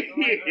 Slaughter. Yeah,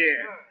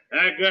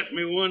 I got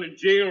me one in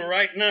jail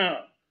right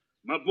now.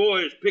 My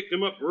boys picked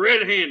him up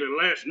red-handed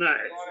last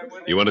night.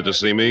 You wanted to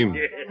see me?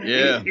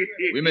 Yeah,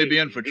 we may be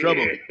in for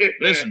trouble.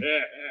 Listen.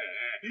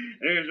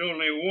 There's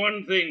only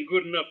one thing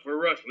good enough for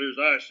rustlers,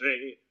 I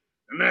say,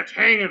 and that's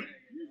hanging.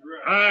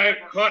 I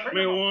caught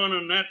me one,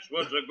 and that's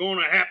what's going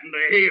to happen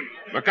to him.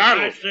 McCardle.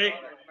 I say.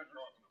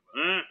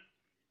 Huh?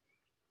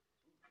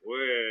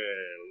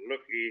 Well,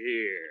 looky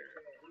here.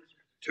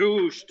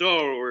 Two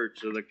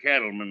stalwarts of the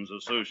Cattlemen's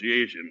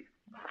Association.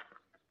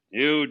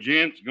 You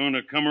gents going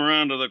to come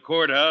around to the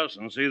courthouse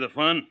and see the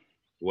fun?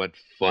 What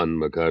fun,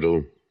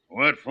 McCardle.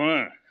 What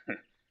fun?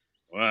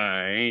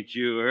 Why, ain't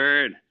you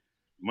heard?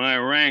 My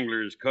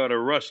wranglers caught a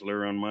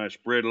rustler on my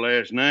spread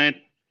last night.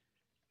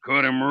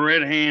 Caught him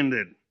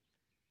red-handed.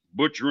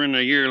 Butchering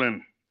a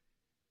yearling.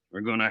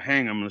 We're going to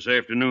hang him this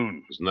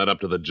afternoon. Isn't that up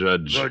to the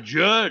judge? The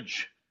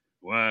judge?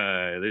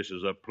 Why, this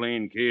is a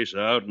plain case of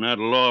out-and-out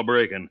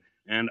law-breaking,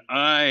 and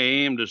I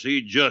aim to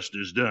see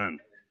justice done.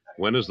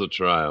 When is the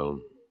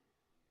trial?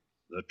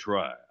 The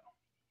trial.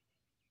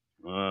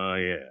 Oh,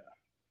 yeah.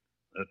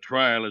 The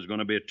trial is going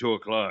to be at 2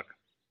 o'clock.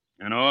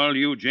 And all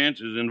you gents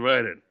is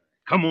invited.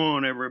 Come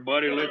on,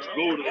 everybody. Let's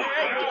go to the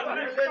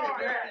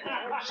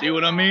trial. See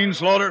what I mean,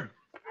 Slaughter?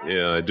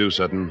 Yeah, I do,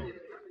 Sutton.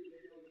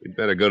 We'd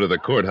better go to the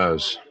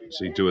courthouse.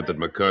 See to it that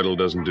McCardle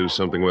doesn't do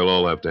something we'll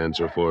all have to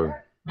answer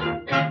for.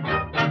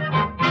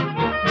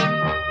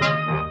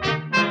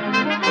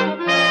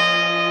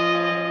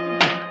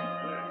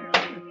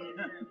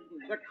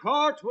 The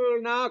court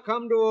will now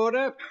come to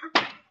order.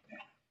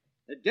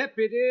 The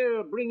deputy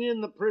will bring in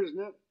the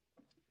prisoner.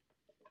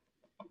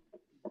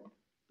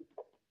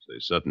 Say,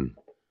 Sutton,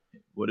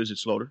 What is it,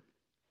 Slaughter?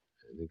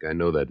 I think I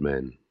know that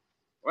man.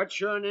 What's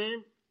your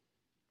name?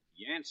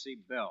 Yancey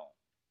Bell.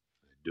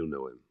 I do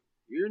know him.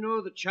 You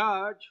know the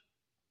charge.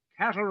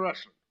 Cattle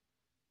rustling.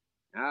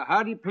 Now,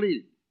 how do you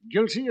plead?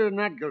 Guilty or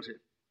not guilty?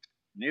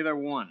 Neither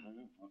one.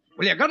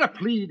 Well, you gotta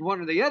plead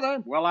one or the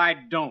other. Well, I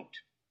don't.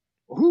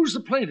 Who's the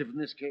plaintiff in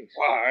this case?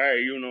 Why,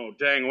 you know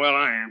dang well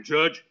I am,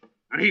 Judge.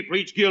 And he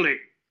pleads guilty.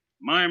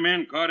 My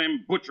men caught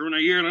him butchering a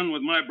yearling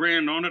with my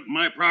brand on it and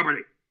my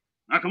property.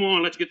 Now, come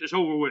on, let's get this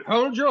over with.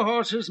 Hold your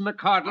horses,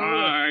 McCardle.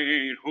 I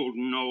ain't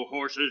holding no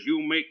horses.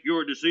 You make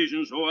your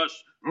decision so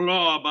us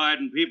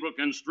law-abiding people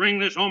can string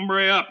this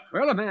hombre up.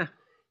 Well, a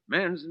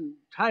man's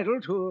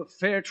entitled to a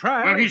fair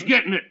trial. Well, he's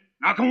getting it.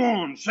 Now, come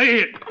on, say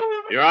it.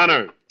 Your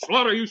Honor.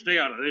 Slaughter, you stay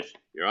out of this.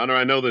 Your Honor,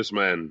 I know this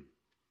man.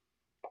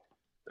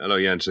 Hello,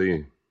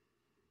 Yancey.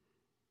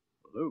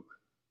 Luke.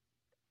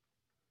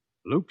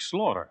 Luke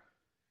Slaughter.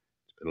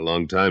 It's been a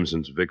long time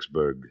since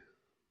Vicksburg.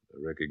 I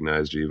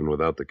recognized you even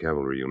without the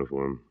cavalry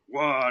uniform.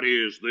 What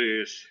is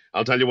this?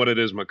 I'll tell you what it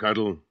is,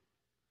 McCardle.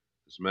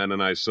 This man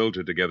and I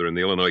soldiered together in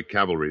the Illinois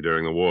cavalry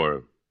during the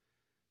war.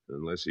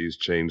 Unless he's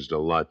changed a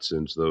lot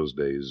since those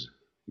days,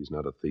 he's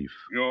not a thief.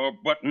 You're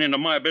butting into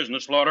my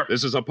business, Slaughter.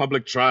 This is a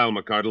public trial,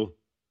 McCardle.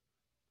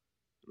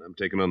 And I'm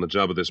taking on the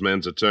job of this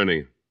man's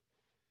attorney.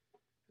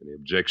 Any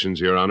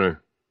objections, Your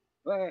Honor?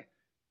 No.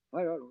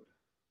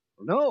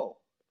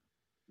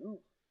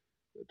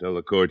 Tell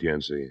the court,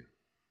 Yancey.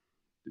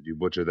 Did you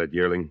butcher that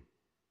yearling?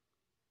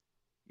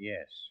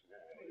 Yes.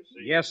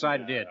 Yes, I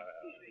did.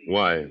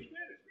 Why?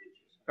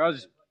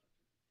 Because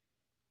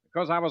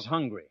I was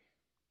hungry.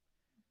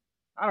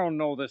 I don't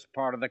know this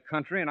part of the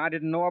country, and I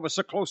didn't know I was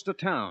so close to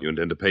town. You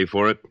intend to pay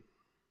for it?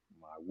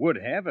 I would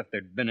have if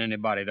there'd been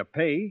anybody to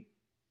pay. Do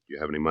you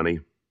have any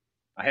money?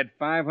 I had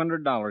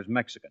 $500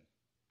 Mexican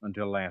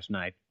until last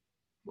night.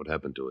 What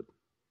happened to it?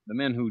 The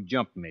men who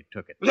jumped me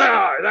took it.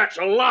 That's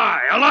a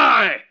lie! A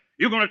lie!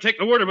 You going to take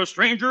the word of a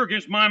stranger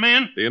against my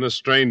man? Being a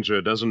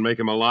stranger doesn't make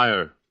him a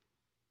liar.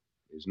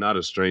 He's not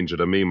a stranger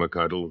to me,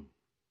 McCardle.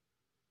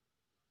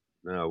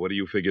 Now, what do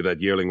you figure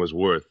that yearling was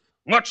worth?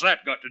 What's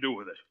that got to do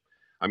with it?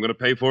 I'm going to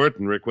pay for it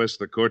and request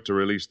the court to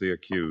release the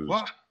accused.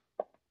 What?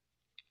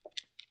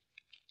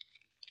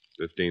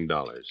 $15.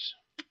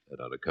 That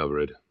ought to cover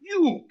it.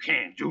 You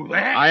can't do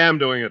that. I am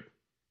doing it.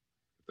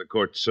 If the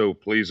court so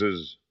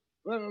pleases.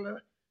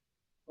 Well,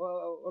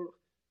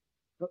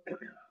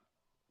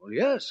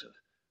 yes.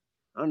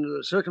 Under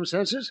the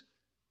circumstances,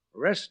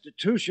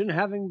 restitution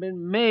having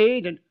been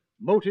made and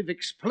motive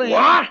explained.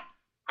 What?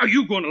 Are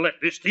you going to let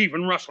this thief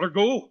and rustler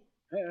go?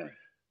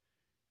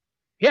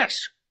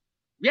 Yes.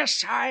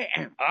 Yes, I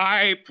am.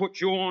 I put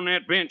you on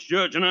that bench,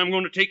 Judge, and I'm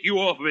going to take you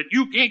off of it.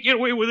 You can't get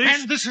away with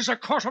this. And this is a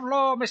court of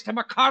law, Mr.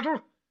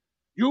 McCardle.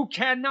 You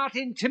cannot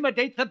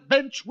intimidate the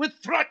bench with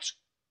threats.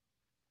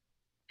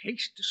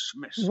 Case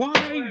dismissed.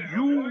 Why,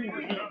 you...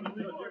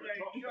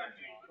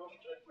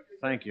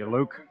 Thank you,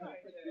 Luke.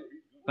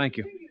 Thank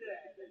you.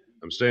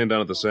 I'm staying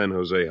down at the San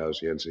Jose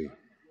house, Yancey.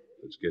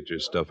 Let's get your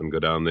stuff and go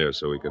down there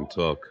so we can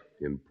talk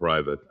in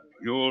private.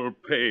 You'll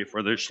pay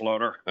for this,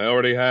 Slaughter. I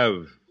already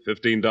have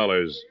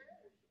 $15.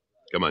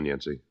 Come on,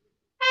 Yancey.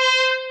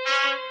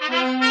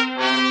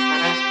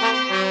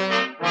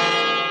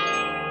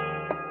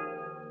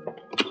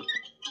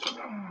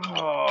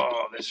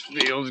 Oh, this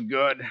feels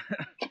good.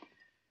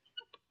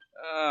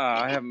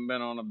 I haven't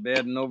been on a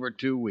bed in over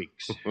 2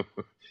 weeks.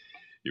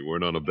 You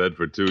weren't on a bed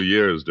for 2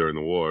 years during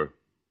the war.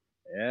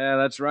 Yeah,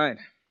 that's right.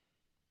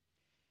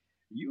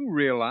 You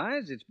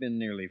realize it's been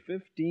nearly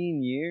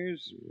 15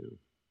 years? Yeah.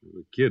 We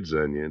were kids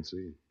then,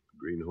 Yancey.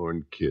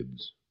 Greenhorn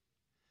kids.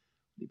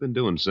 What have you been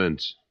doing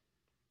since?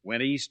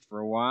 Went east for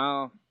a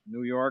while,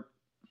 New York.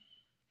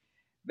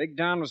 Big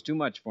town was too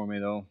much for me,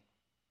 though.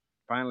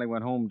 Finally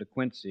went home to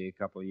Quincy a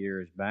couple of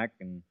years back,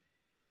 and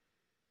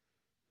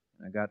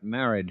I got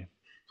married.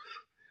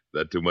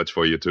 That too much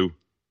for you, too?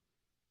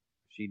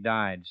 She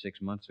died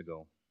 6 months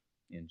ago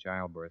in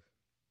childbirth.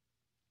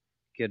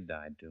 Kid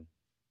died, too.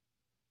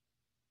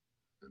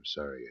 I'm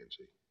sorry,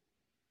 Yancey.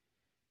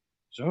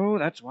 So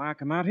that's why I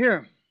come out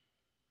here.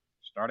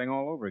 Starting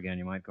all over again,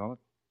 you might call it.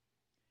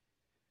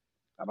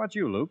 How about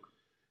you, Luke?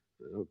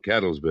 Well,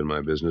 cattle's been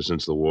my business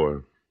since the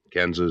war.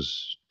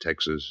 Kansas,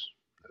 Texas,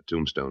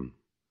 Tombstone.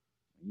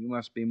 You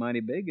must be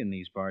mighty big in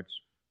these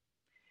parts.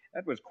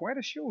 That was quite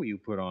a show you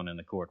put on in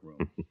the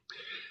courtroom.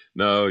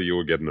 No, you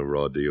were getting a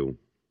raw deal.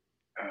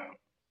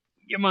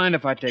 You mind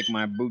if I take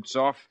my boots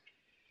off?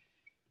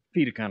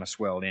 Feet are kind of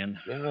swelled in.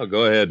 No,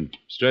 go ahead.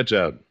 Stretch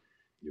out.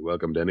 You're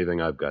welcome to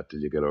anything I've got till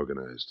you get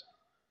organized.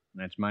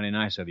 That's mighty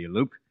nice of you,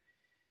 Luke.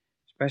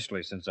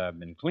 Especially since I've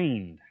been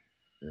cleaned.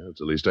 Yeah, it's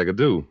the least I could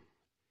do.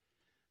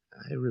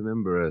 I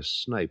remember a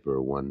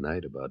sniper one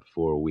night about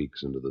 4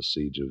 weeks into the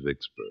siege of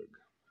Vicksburg.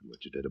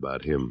 What you did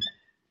about him.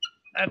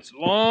 That's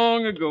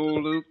long ago,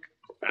 Luke.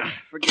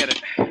 Forget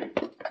it.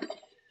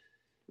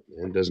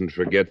 Man doesn't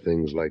forget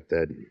things like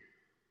that.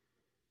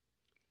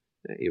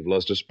 Hey, you've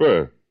lost a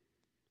spur.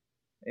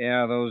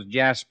 Yeah, those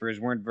Jaspers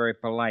weren't very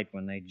polite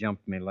when they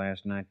jumped me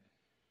last night.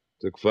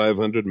 Took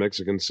 500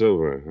 Mexican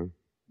silver, huh?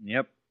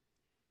 Yep.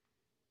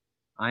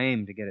 I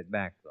aim to get it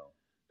back, though.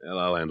 Well,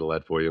 I'll handle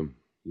that for you.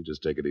 You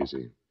just take it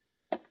easy.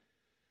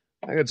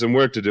 I got some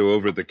work to do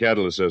over at the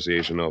Cattle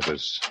Association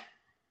office.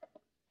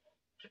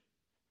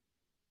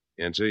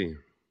 Yancey,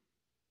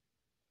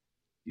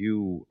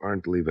 you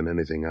aren't leaving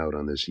anything out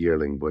on this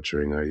yearling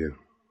butchering, are you?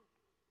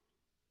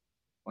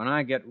 When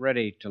I get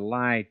ready to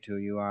lie to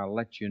you, I'll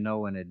let you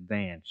know in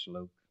advance,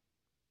 Luke.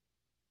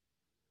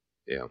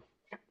 Yeah.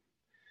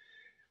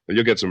 Well,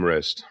 you'll get some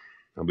rest.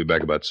 I'll be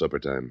back about supper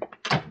time.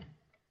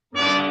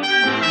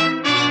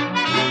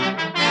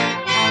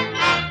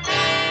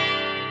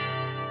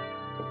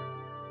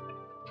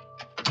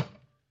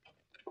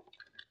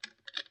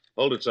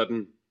 Hold it,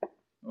 Sutton.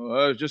 Oh,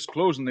 I was just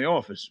closing the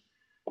office.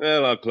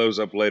 Well, I'll close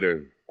up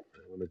later. I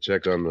want want to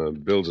check on the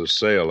bills of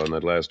sale on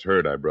that last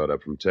herd I brought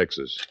up from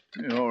Texas.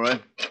 Yeah, all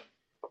right.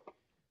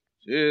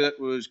 Say, that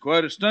was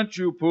quite a stunt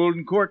you pulled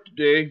in court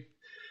today.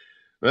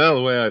 Well,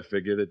 the way I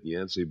figured it,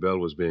 Yancey Bell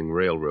was being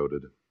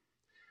railroaded.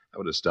 I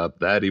would have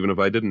stopped that even if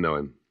I didn't know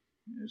him.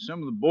 Yeah, some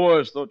of the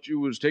boys thought you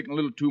was taking a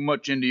little too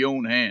much into your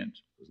own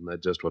hands. Wasn't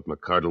that just what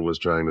McCardle was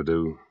trying to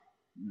do?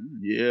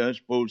 Yeah, I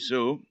suppose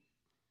so.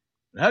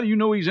 But how do you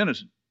know he's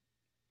innocent?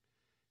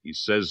 He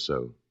says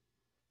so.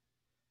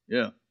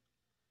 Yeah.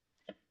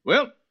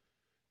 Well,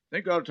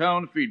 think I'll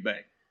town the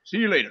feedback. See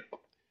you later.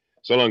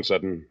 So long,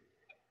 Sutton.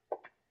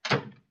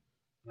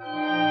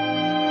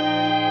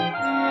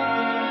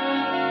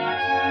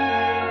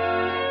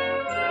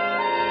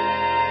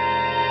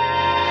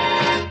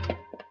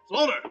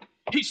 Slaughter!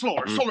 Hey,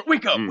 Slaughter, Slaughter,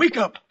 wake up, wake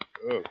up!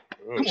 Oh,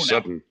 Come on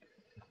Sutton.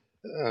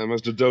 I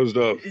must have dozed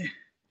off.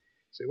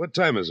 Say, what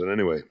time is it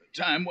anyway?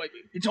 Time? Why,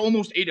 it's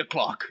almost 8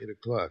 o'clock. 8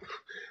 o'clock.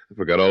 I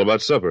forgot all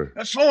about supper.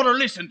 Slaughter,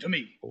 listen to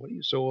me. What are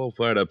you so all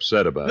fired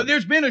upset about?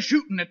 There's been a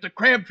shooting at the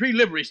Crabtree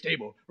livery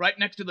stable, right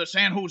next to the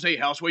San Jose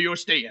house where you're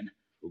staying.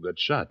 Who got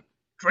shot?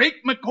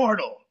 Drake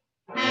McCardle.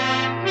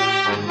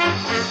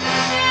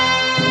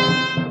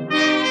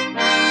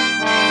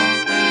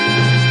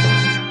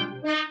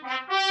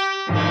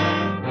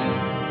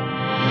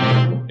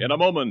 In a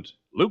moment,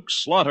 Luke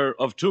Slaughter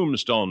of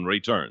Tombstone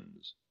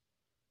returns.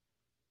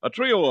 A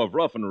trio of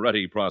rough and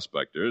ready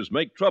prospectors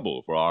make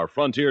trouble for our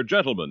frontier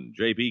gentleman,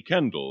 J.B.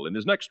 Kendall, in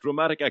his next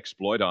dramatic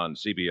exploit on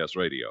CBS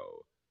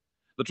Radio.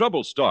 The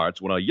trouble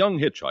starts when a young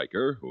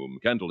hitchhiker, whom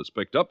Kendall has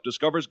picked up,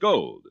 discovers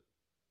gold.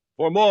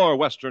 For more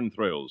Western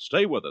thrills,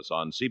 stay with us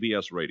on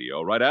CBS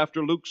Radio right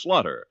after Luke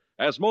Slaughter,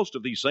 as most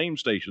of these same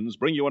stations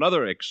bring you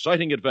another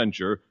exciting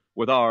adventure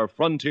with our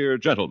frontier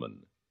gentleman.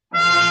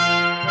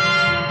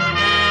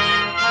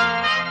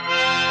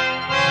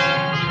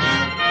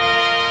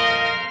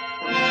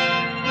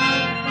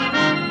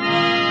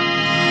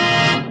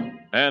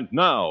 And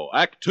now,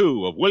 Act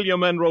Two of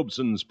William N.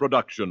 Robeson's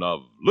production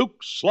of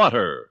Luke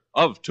Slaughter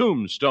of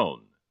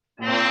Tombstone.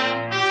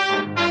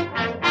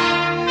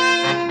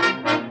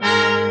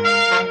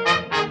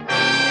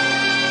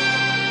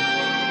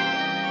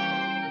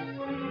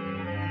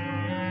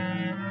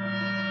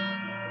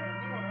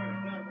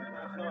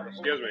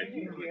 Excuse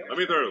me. Let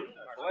me through.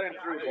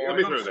 Let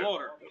me through there.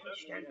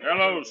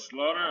 Hello,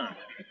 Slaughter.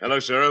 Hello,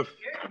 Sheriff.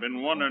 I've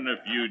been wondering if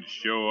you'd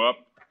show up.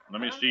 Let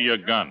me see your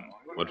gun.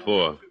 What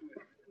for?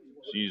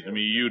 Seems to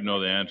me you'd know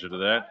the answer to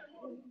that.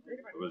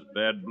 There was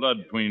bad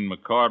blood between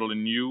McCardle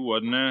and you,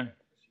 wasn't there?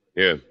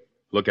 Here,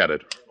 look at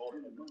it.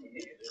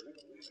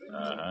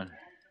 Uh-huh.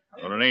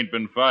 Well, it ain't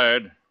been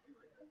fired.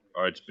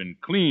 Or it's been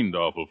cleaned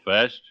awful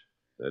fast.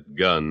 That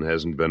gun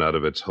hasn't been out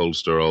of its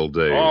holster all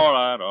day.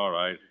 All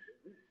right.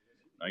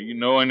 Now, you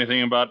know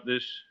anything about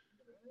this?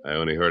 I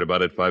only heard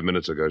about it 5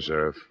 minutes ago,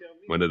 Sheriff.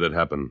 When did it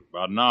happen?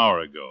 About an hour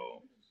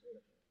ago.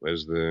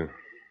 Where's the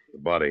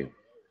body?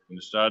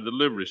 Inside the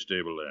livery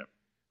stable there.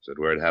 Is that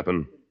where it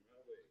happened?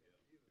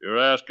 You're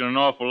asking an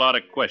awful lot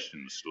of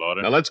questions,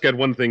 Slaughter. Now, let's get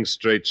one thing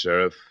straight,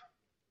 Sheriff.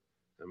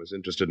 I'm as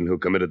interested in who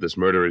committed this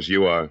murder as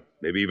you are,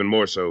 maybe even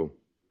more so.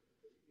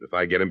 If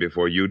I get him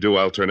before you do,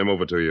 I'll turn him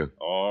over to you.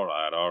 All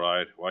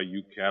right. Why,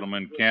 you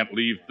cattlemen can't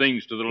leave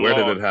things to the law. Where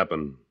did it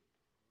happen?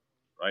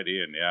 Right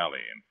here in the alley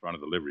in front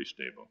of the livery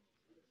stable.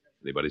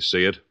 Anybody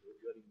see it?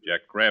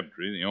 Jack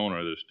Crabtree, the owner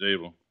of the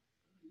stable.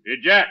 Here,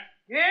 Jack.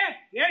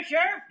 Yeah,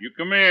 Sheriff? You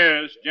come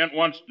here. This gent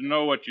wants to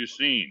know what you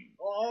seen.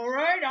 All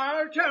right,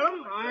 I'll tell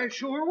him. I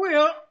sure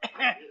will.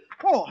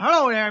 Oh,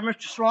 hello there,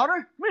 Mr.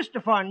 Slaughter. Missed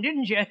the fun,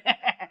 didn't you?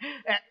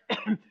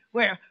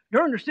 Well,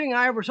 darndest thing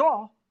I ever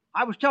saw.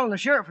 I was telling the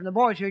sheriff and the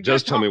boys here.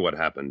 Just tell me what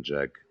happened,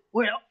 Jack.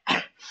 Well,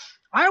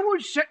 I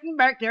was sitting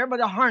back there by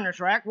the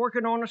harness rack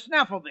working on a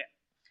snaffle bit,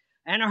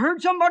 and I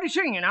heard somebody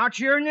singing out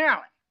here in the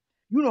alley.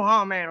 You know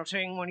how a man will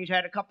sing when he's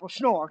had a couple of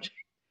snorts.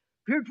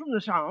 Appeared from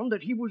the sound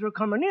that he was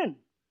a-coming in.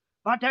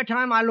 About that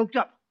time I looked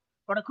up,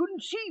 but I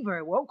couldn't see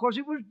very well because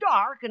it was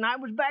dark and I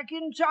was back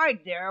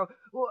inside there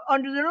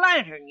under the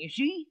lantern, you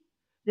see.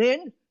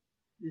 Then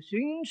the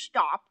singing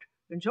stopped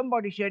and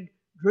somebody said,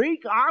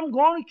 "Drake, I'm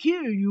going to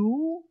kill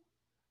you."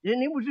 Then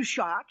there was a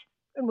shot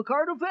and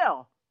McCardle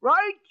fell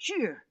right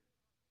here.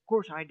 Of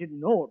course, I didn't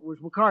know it was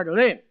McCardle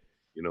then.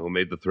 You know who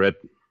made the threat?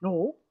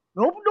 No,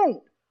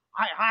 don't.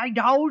 I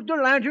doused the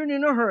lantern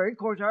in a hurry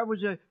because I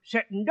was a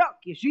setting duck,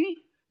 you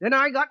see. Then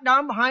I got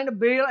down behind a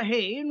bale of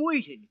hay and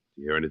waited.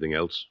 You hear anything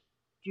else?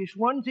 Just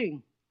one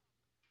thing.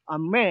 A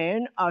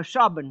man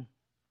a-sobbing.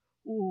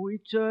 Oh,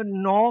 it's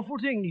an awful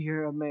thing to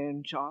hear a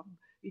man sob.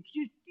 It's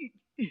just...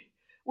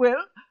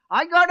 Well,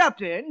 I got up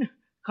then,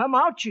 come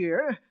out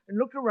here, and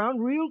looked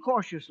around real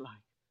cautious-like.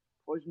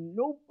 Was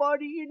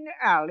nobody in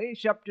the alley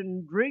except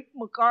Drake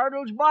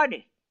McCardle's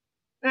body.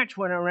 That's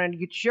when I ran to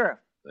get the sheriff.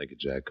 Thank you,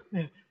 Jack.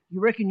 You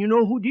reckon you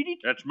know who did it?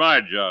 That's my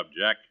job,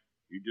 Jack.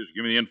 You just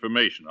give me the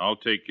information. I'll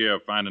take care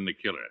of finding the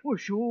killer. Well,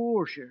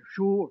 sure, Sheriff,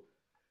 sure.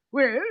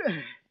 Well,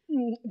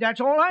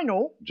 that's all I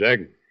know. Jack,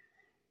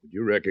 would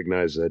you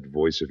recognize that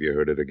voice if you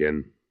heard it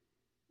again?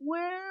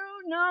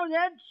 Well, now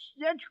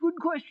that's a good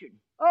question.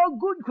 A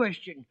good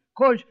question.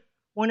 'Cause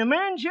When a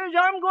man says,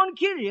 I'm going to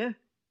kill you,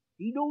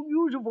 he don't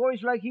use a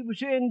voice like he was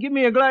saying, give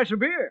me a glass of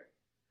beer.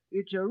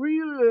 It's a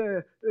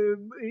real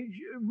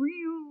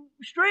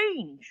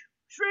strange,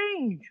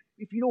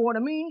 if you know what I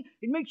mean.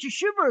 It makes you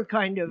shiver,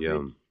 kind of.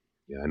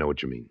 Yeah, I know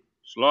what you mean.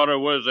 Slaughter,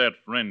 where's that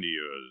friend of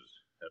yours?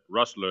 That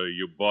rustler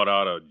you bought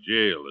out of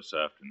jail this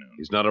afternoon?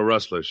 He's not a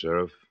rustler,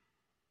 Sheriff.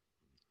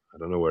 I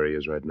don't know where he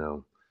is right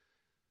now.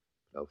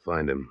 I'll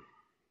find him.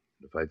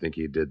 If I think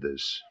he did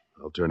this,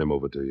 I'll turn him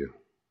over to you.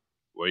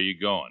 Where you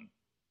going?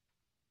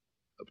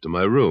 Up to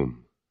my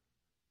room.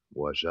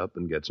 Wash up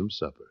and get some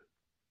supper.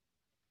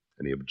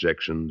 Any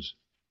objections?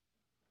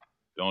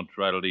 Don't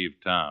try to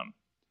leave town.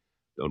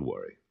 Don't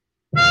worry.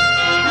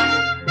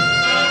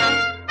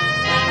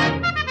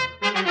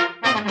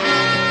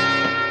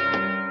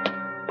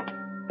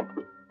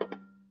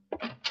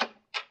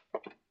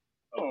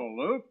 Oh,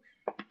 Luke.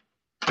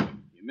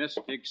 You missed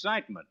the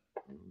excitement.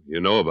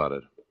 You know about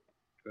it.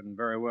 Couldn't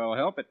very well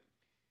help it.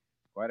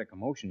 Quite a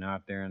commotion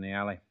out there in the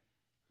alley.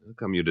 How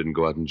come you didn't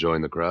go out and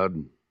join the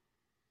crowd?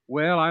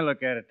 Well, I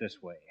look at it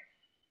this way.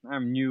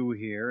 I'm new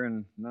here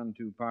and none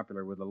too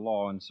popular with the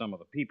law and some of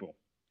the people.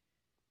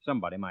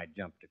 Somebody might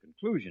jump to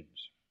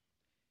conclusions.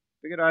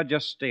 Figured I'd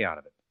just stay out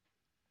of it.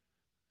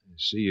 I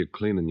see you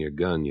cleaning your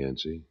gun,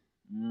 Yancey.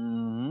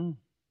 Mm-hmm.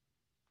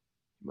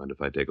 Mind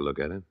if I take a look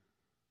at it?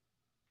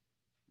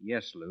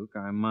 Yes, Luke,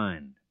 I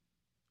mind.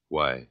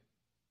 Why?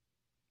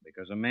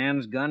 Because a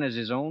man's gun is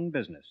his own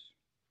business.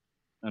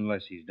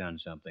 Unless he's done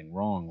something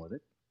wrong with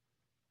it.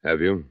 Have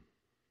you?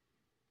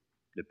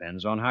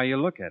 Depends on how you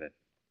look at it.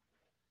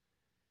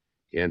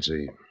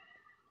 Yancey,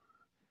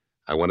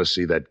 I want to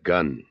see that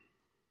gun.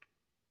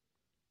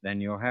 Then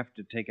you'll have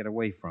to take it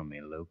away from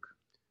me, Luke.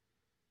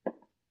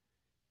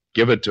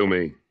 Give it to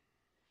me.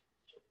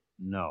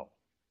 No.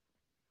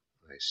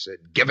 I said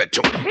give it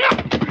to me.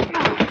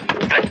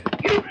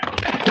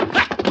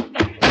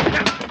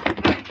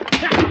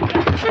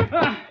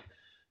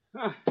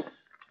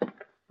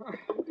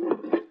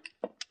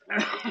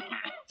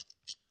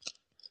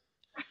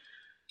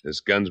 This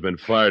gun's been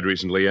fired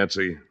recently,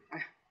 Yancey.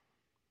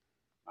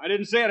 I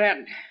didn't say it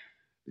hadn't.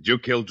 Did you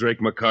kill Drake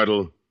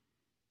McCardle?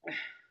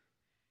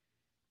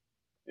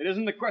 It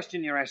isn't the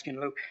question you're asking,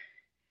 Luke.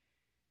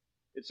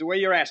 It's the way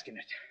you're asking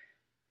it.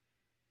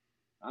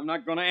 I'm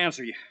not going to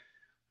answer you.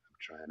 I'm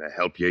trying to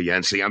help you,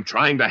 Yancey. I'm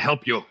trying to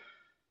help you.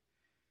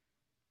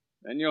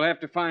 Then you'll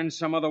have to find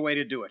some other way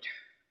to do it.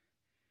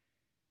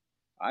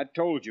 I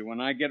told you,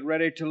 when I get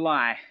ready to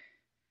lie,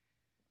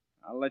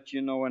 I'll let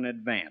you know in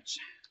advance.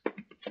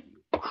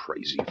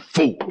 Crazy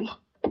fool.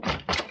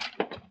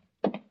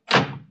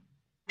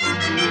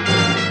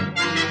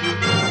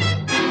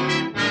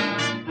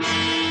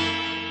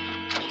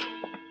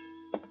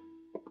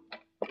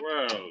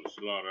 Well,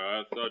 Slaughter,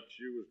 I thought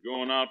you was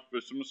going out for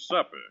some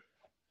supper.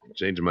 I'm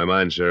changing my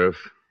mind,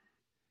 Sheriff.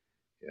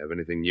 You have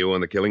anything new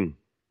on the killing?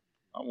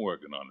 I'm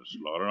working on it,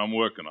 Slaughter. I'm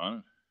working on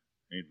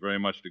it. Ain't very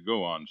much to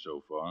go on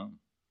so far.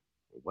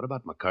 What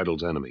about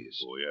McCardle's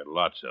enemies? Oh, he had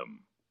lots of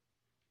them.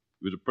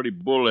 He was a pretty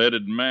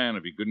bull-headed man.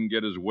 If he couldn't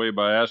get his way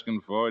by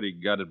asking for it, he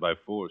got it by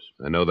force.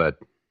 I know that.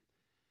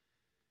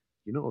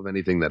 You know of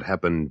anything that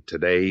happened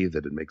today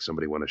that'd make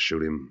somebody want to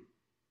shoot him?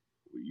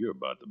 Well, you're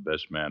about the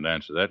best man to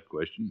answer that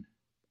question.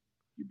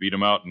 You beat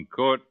him out in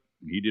court,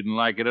 and he didn't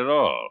like it at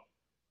all.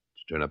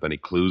 Did you turn up any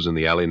clues in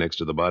the alley next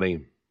to the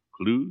body?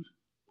 Clues?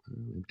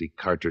 Empty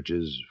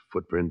cartridges,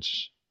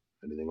 footprints,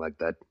 anything like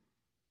that?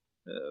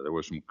 There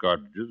were some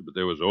cartridges, but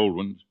they was old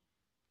ones.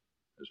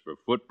 As for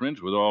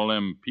footprints, with all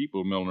them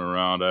people milling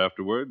around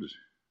afterwards,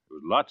 there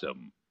was lots of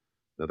them.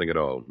 Nothing at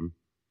all,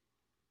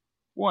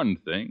 One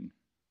thing.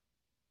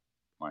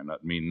 Might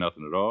not mean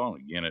nothing at all.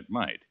 Again, it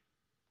might.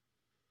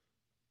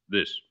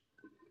 This.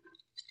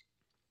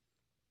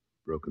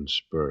 Broken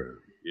spur.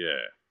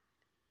 Yeah.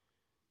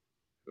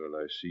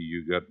 Well, I see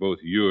you got both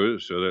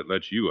yours, so that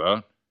lets you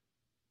out.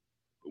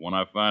 But when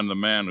I find the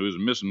man who's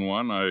missing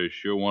one, I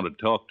sure want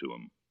to talk to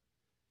him.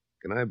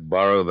 Can I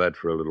borrow that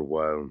for a little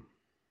while?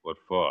 What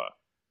for?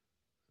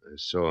 I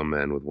saw a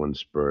man with one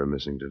spur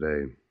missing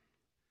today.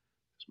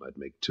 This might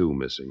make two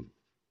missing.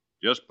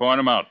 Just point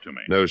him out to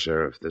me. No,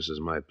 Sheriff. This is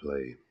my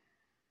play.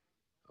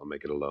 I'll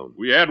make it alone.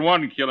 We had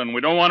one killing.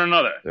 We don't want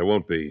another. There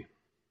won't be.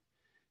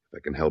 If I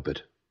can help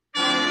it.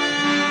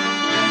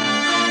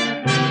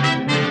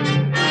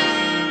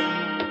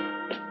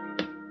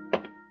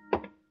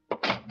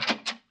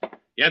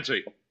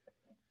 Yancey!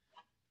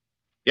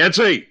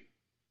 Yancey!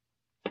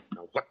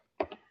 Now, what?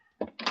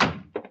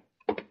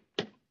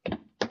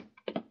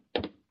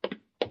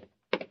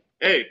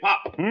 Hey,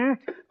 Pop!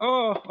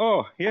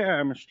 Oh,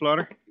 yeah, Mr.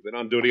 Slaughter. You been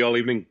on duty all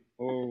evening?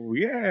 Oh,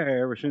 yeah,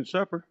 ever since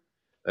supper.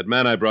 That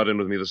man I brought in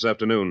with me this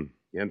afternoon,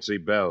 Yancey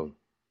Bell. Did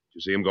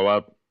you see him go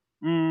out?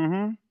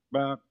 Mm-hmm.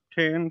 About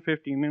 10,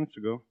 15 minutes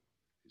ago.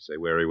 Did you say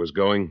where he was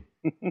going?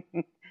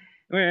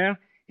 Well,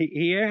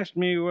 he asked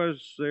me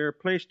was there a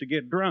place to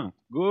get drunk,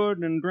 good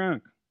and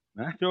drunk.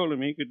 I told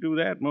him he could do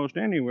that most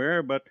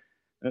anywhere, but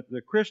that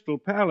the Crystal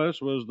Palace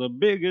was the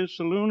biggest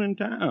saloon in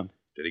town.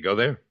 Did he go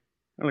there?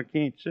 Well, I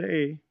can't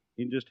say.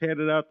 He just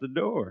headed out the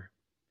door.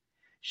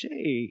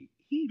 Say,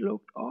 he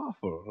looked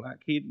awful,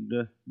 like he'd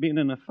been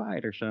in a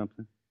fight or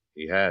something.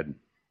 He had.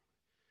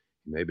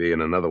 He may be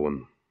in another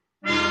one.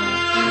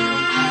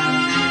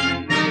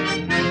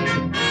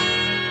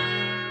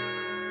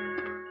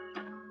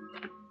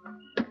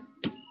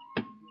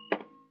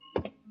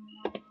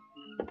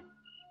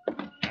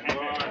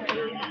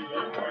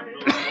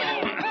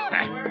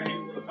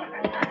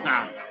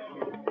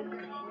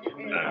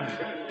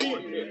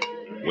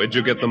 Where'd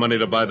you get the money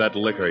to buy that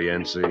liquor,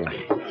 Yancey?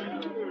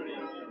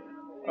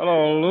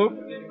 Hello, Luke.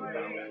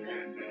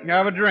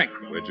 Have a drink.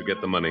 Where'd you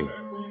get the money?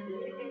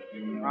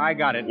 I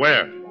got it.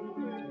 Where?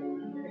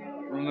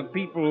 From the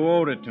people who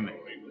owed it to me.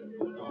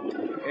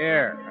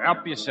 Here,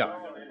 help yourself.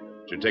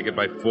 Did you take it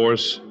by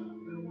force?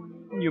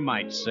 You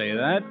might say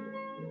that.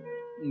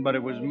 But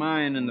it was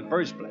mine in the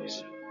first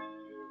place.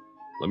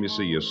 Let me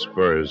see your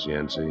spurs,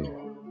 Yancey.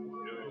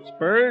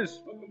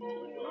 Spurs?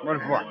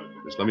 What for?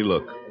 Just let me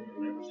look.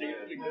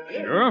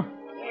 Sure.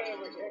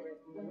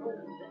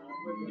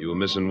 You were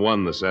missing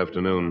one this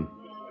afternoon.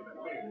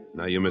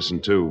 Now you're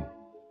missing two.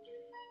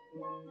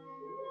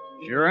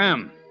 Sure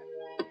am.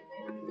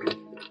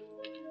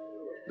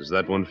 Does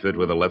that one fit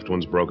where the left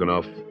one's broken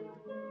off?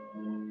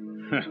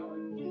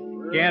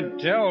 Can't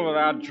tell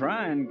without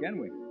trying, can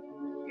we?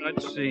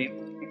 Let's see.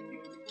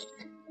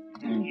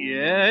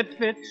 Yeah, it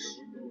fits.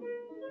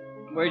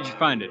 Where'd you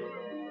find it?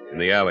 In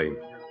the alley,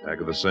 back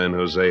of the San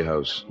Jose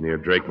house, near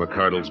Drake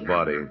McCardle's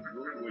body.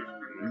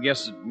 I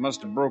guess it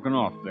must have broken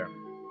off there.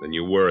 Then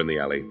you were in the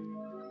alley.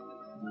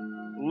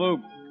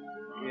 Luke,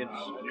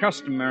 it's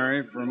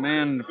customary for a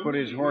man to put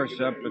his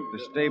horse up at the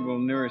stable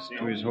nearest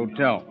to his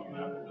hotel.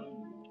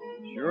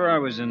 Sure, I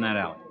was in that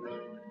alley.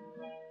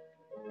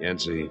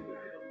 Yancey,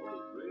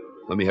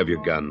 let me have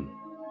your gun.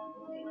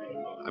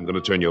 I'm going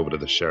to turn you over to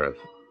the sheriff.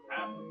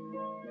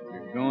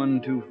 You're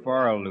going too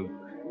far, Luke.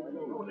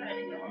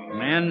 A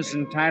man's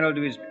entitled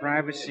to his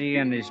privacy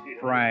and his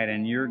pride,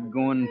 and you're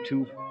going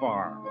too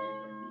far.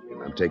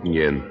 I'm taking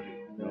you in.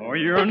 No,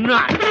 you're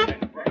not.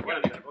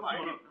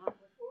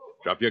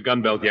 Drop your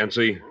gun belt,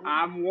 Yancey.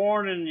 I'm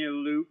warning you,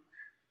 Luke.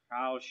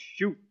 I'll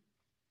shoot.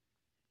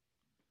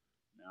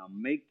 Now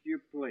make your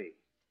play.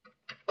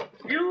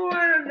 You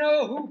want to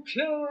know who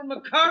killed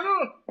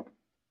McCardle?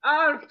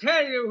 I'll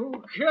tell you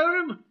who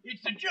killed him.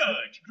 It's the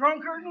judge,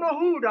 drunkard and a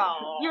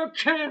hoodoo. You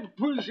can't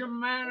push a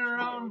man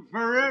around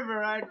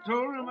forever, I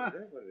told him.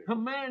 A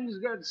man's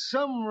got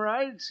some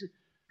rights.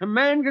 A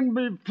man can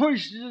be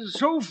pushed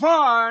so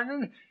far, and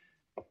then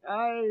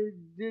I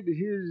did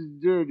his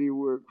dirty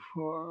work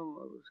for him.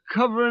 I was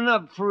covering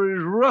up for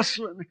his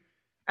rustling.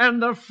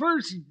 And the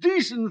first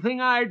decent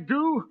thing I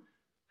do,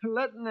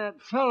 letting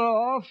that fellow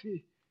off,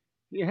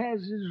 he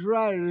has his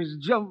riders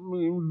jump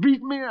me and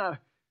beat me.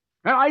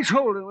 I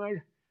told him,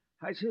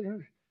 I said to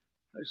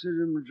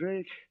him,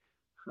 Drake,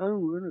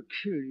 I'm going to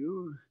kill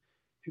you.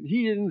 And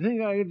he didn't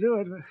think I could do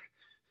it,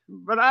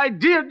 but I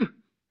did.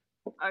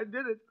 I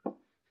did it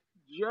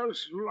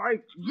just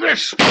like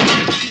this.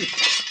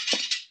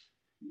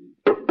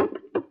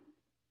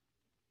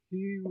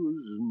 He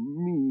was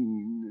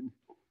mean,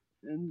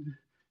 and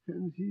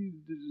he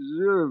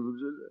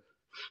deserved it.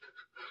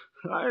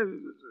 I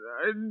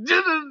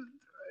didn't.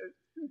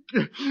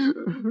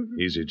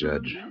 Easy,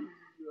 Judge.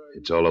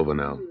 It's all over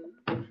now.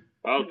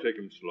 I'll take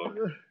him slow.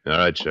 All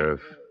right,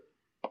 Sheriff.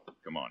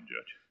 Come on,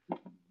 Judge.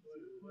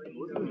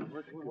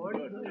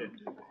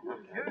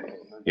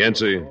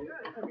 Yancey.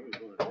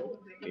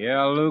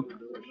 Yeah, Luke?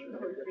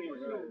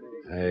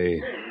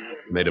 I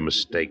made a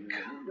mistake.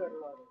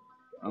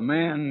 A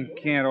man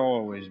can't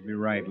always be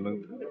right,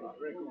 Luke.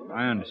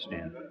 I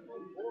understand.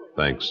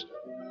 Thanks.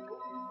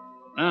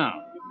 Now,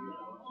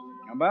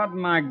 about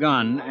my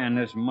gun and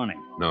this money.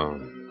 No,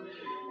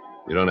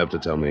 you don't have to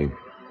tell me.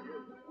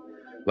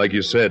 Like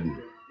you said,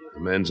 a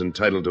man's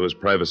entitled to his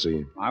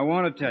privacy. I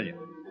want to tell you.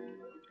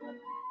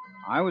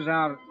 I was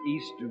out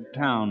east of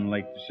town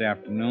late this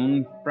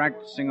afternoon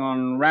practicing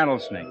on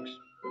rattlesnakes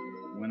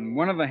when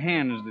one of the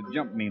hands that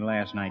jumped me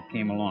last night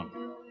came along.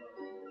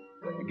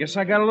 I guess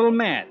I got a little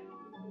mad.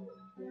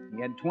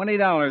 He had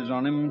 $20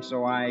 on him,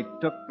 so I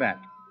took that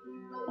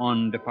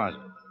on deposit.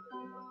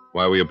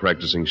 Why were you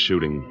practicing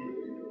shooting?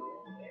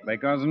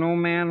 Because no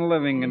man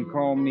living can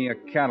call me a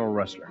cattle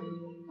rustler.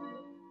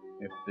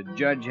 If the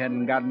judge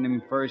hadn't gotten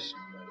him first,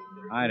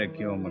 I'd have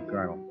killed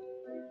McCardle.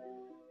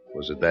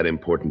 Was it that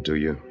important to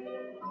you?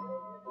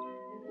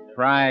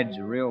 Pride's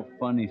a real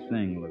funny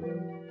thing, Luke.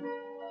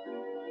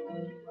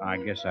 I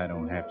guess I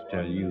don't have to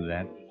tell you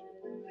that.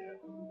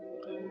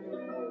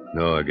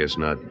 No, I guess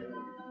not.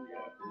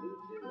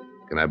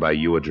 Can I buy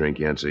you a drink,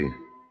 Yancey?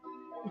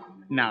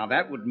 Now,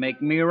 that would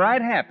make me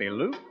right happy,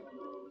 Luke.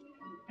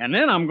 And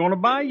then I'm going to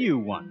buy you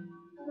one.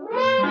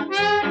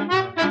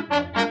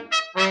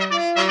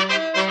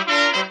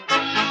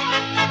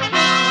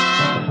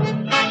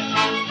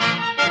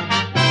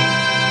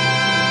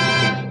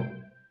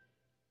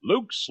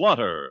 Luke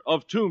Slaughter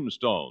of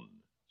Tombstone,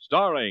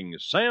 starring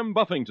Sam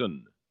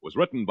Buffington, was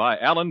written by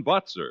Alan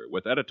Botzer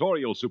with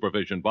editorial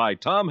supervision by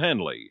Tom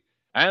Hanley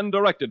and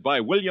directed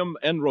by William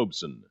N.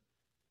 Robeson.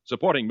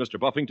 Supporting Mr.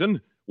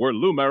 Buffington were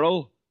Lou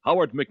Merrill,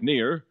 Howard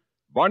McNear,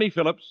 Barney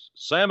Phillips,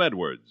 Sam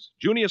Edwards,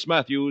 Junius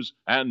Matthews,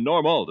 and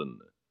Norm Alden.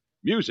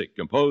 Music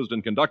composed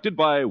and conducted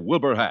by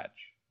Wilbur Hatch.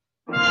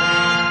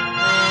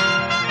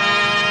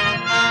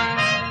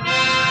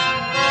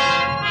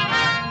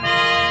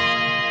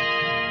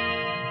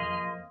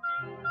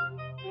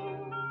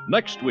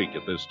 Next week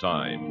at this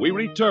time, we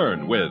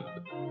return with...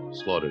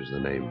 Slaughter's the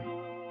name.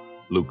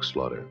 Luke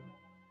Slaughter.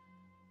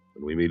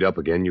 When we meet up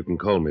again, you can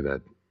call me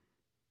that.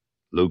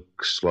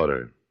 Luke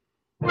Slaughter.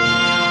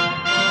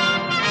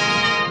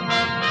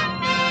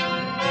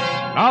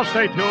 Now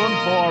stay tuned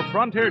for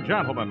Frontier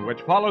Gentlemen,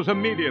 which follows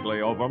immediately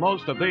over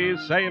most of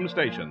these same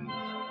stations.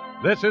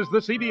 This is the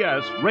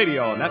CBS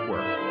Radio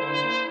Network.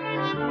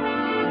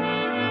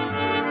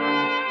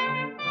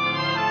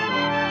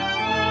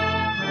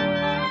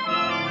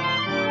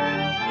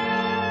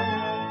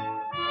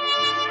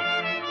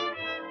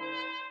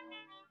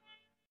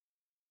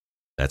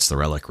 That's the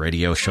Relic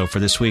Radio Show for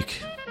this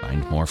week.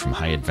 Find more from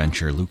High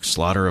Adventure Luke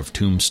Slaughter of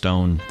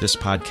Tombstone, this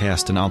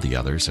podcast, and all the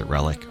others at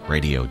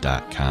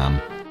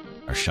relicradio.com.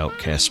 Our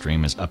Shoutcast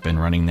stream is up and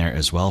running there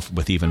as well,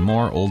 with even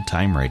more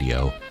old-time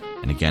radio.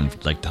 And again, if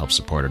you'd like to help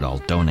support it all,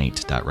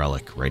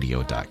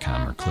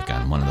 donate.relicradio.com or click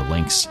on one of the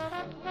links.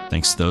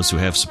 Thanks to those who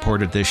have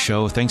supported this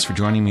show. Thanks for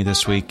joining me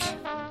this week.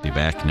 Be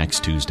back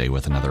next Tuesday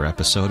with another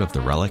episode of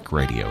the Relic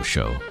Radio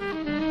Show.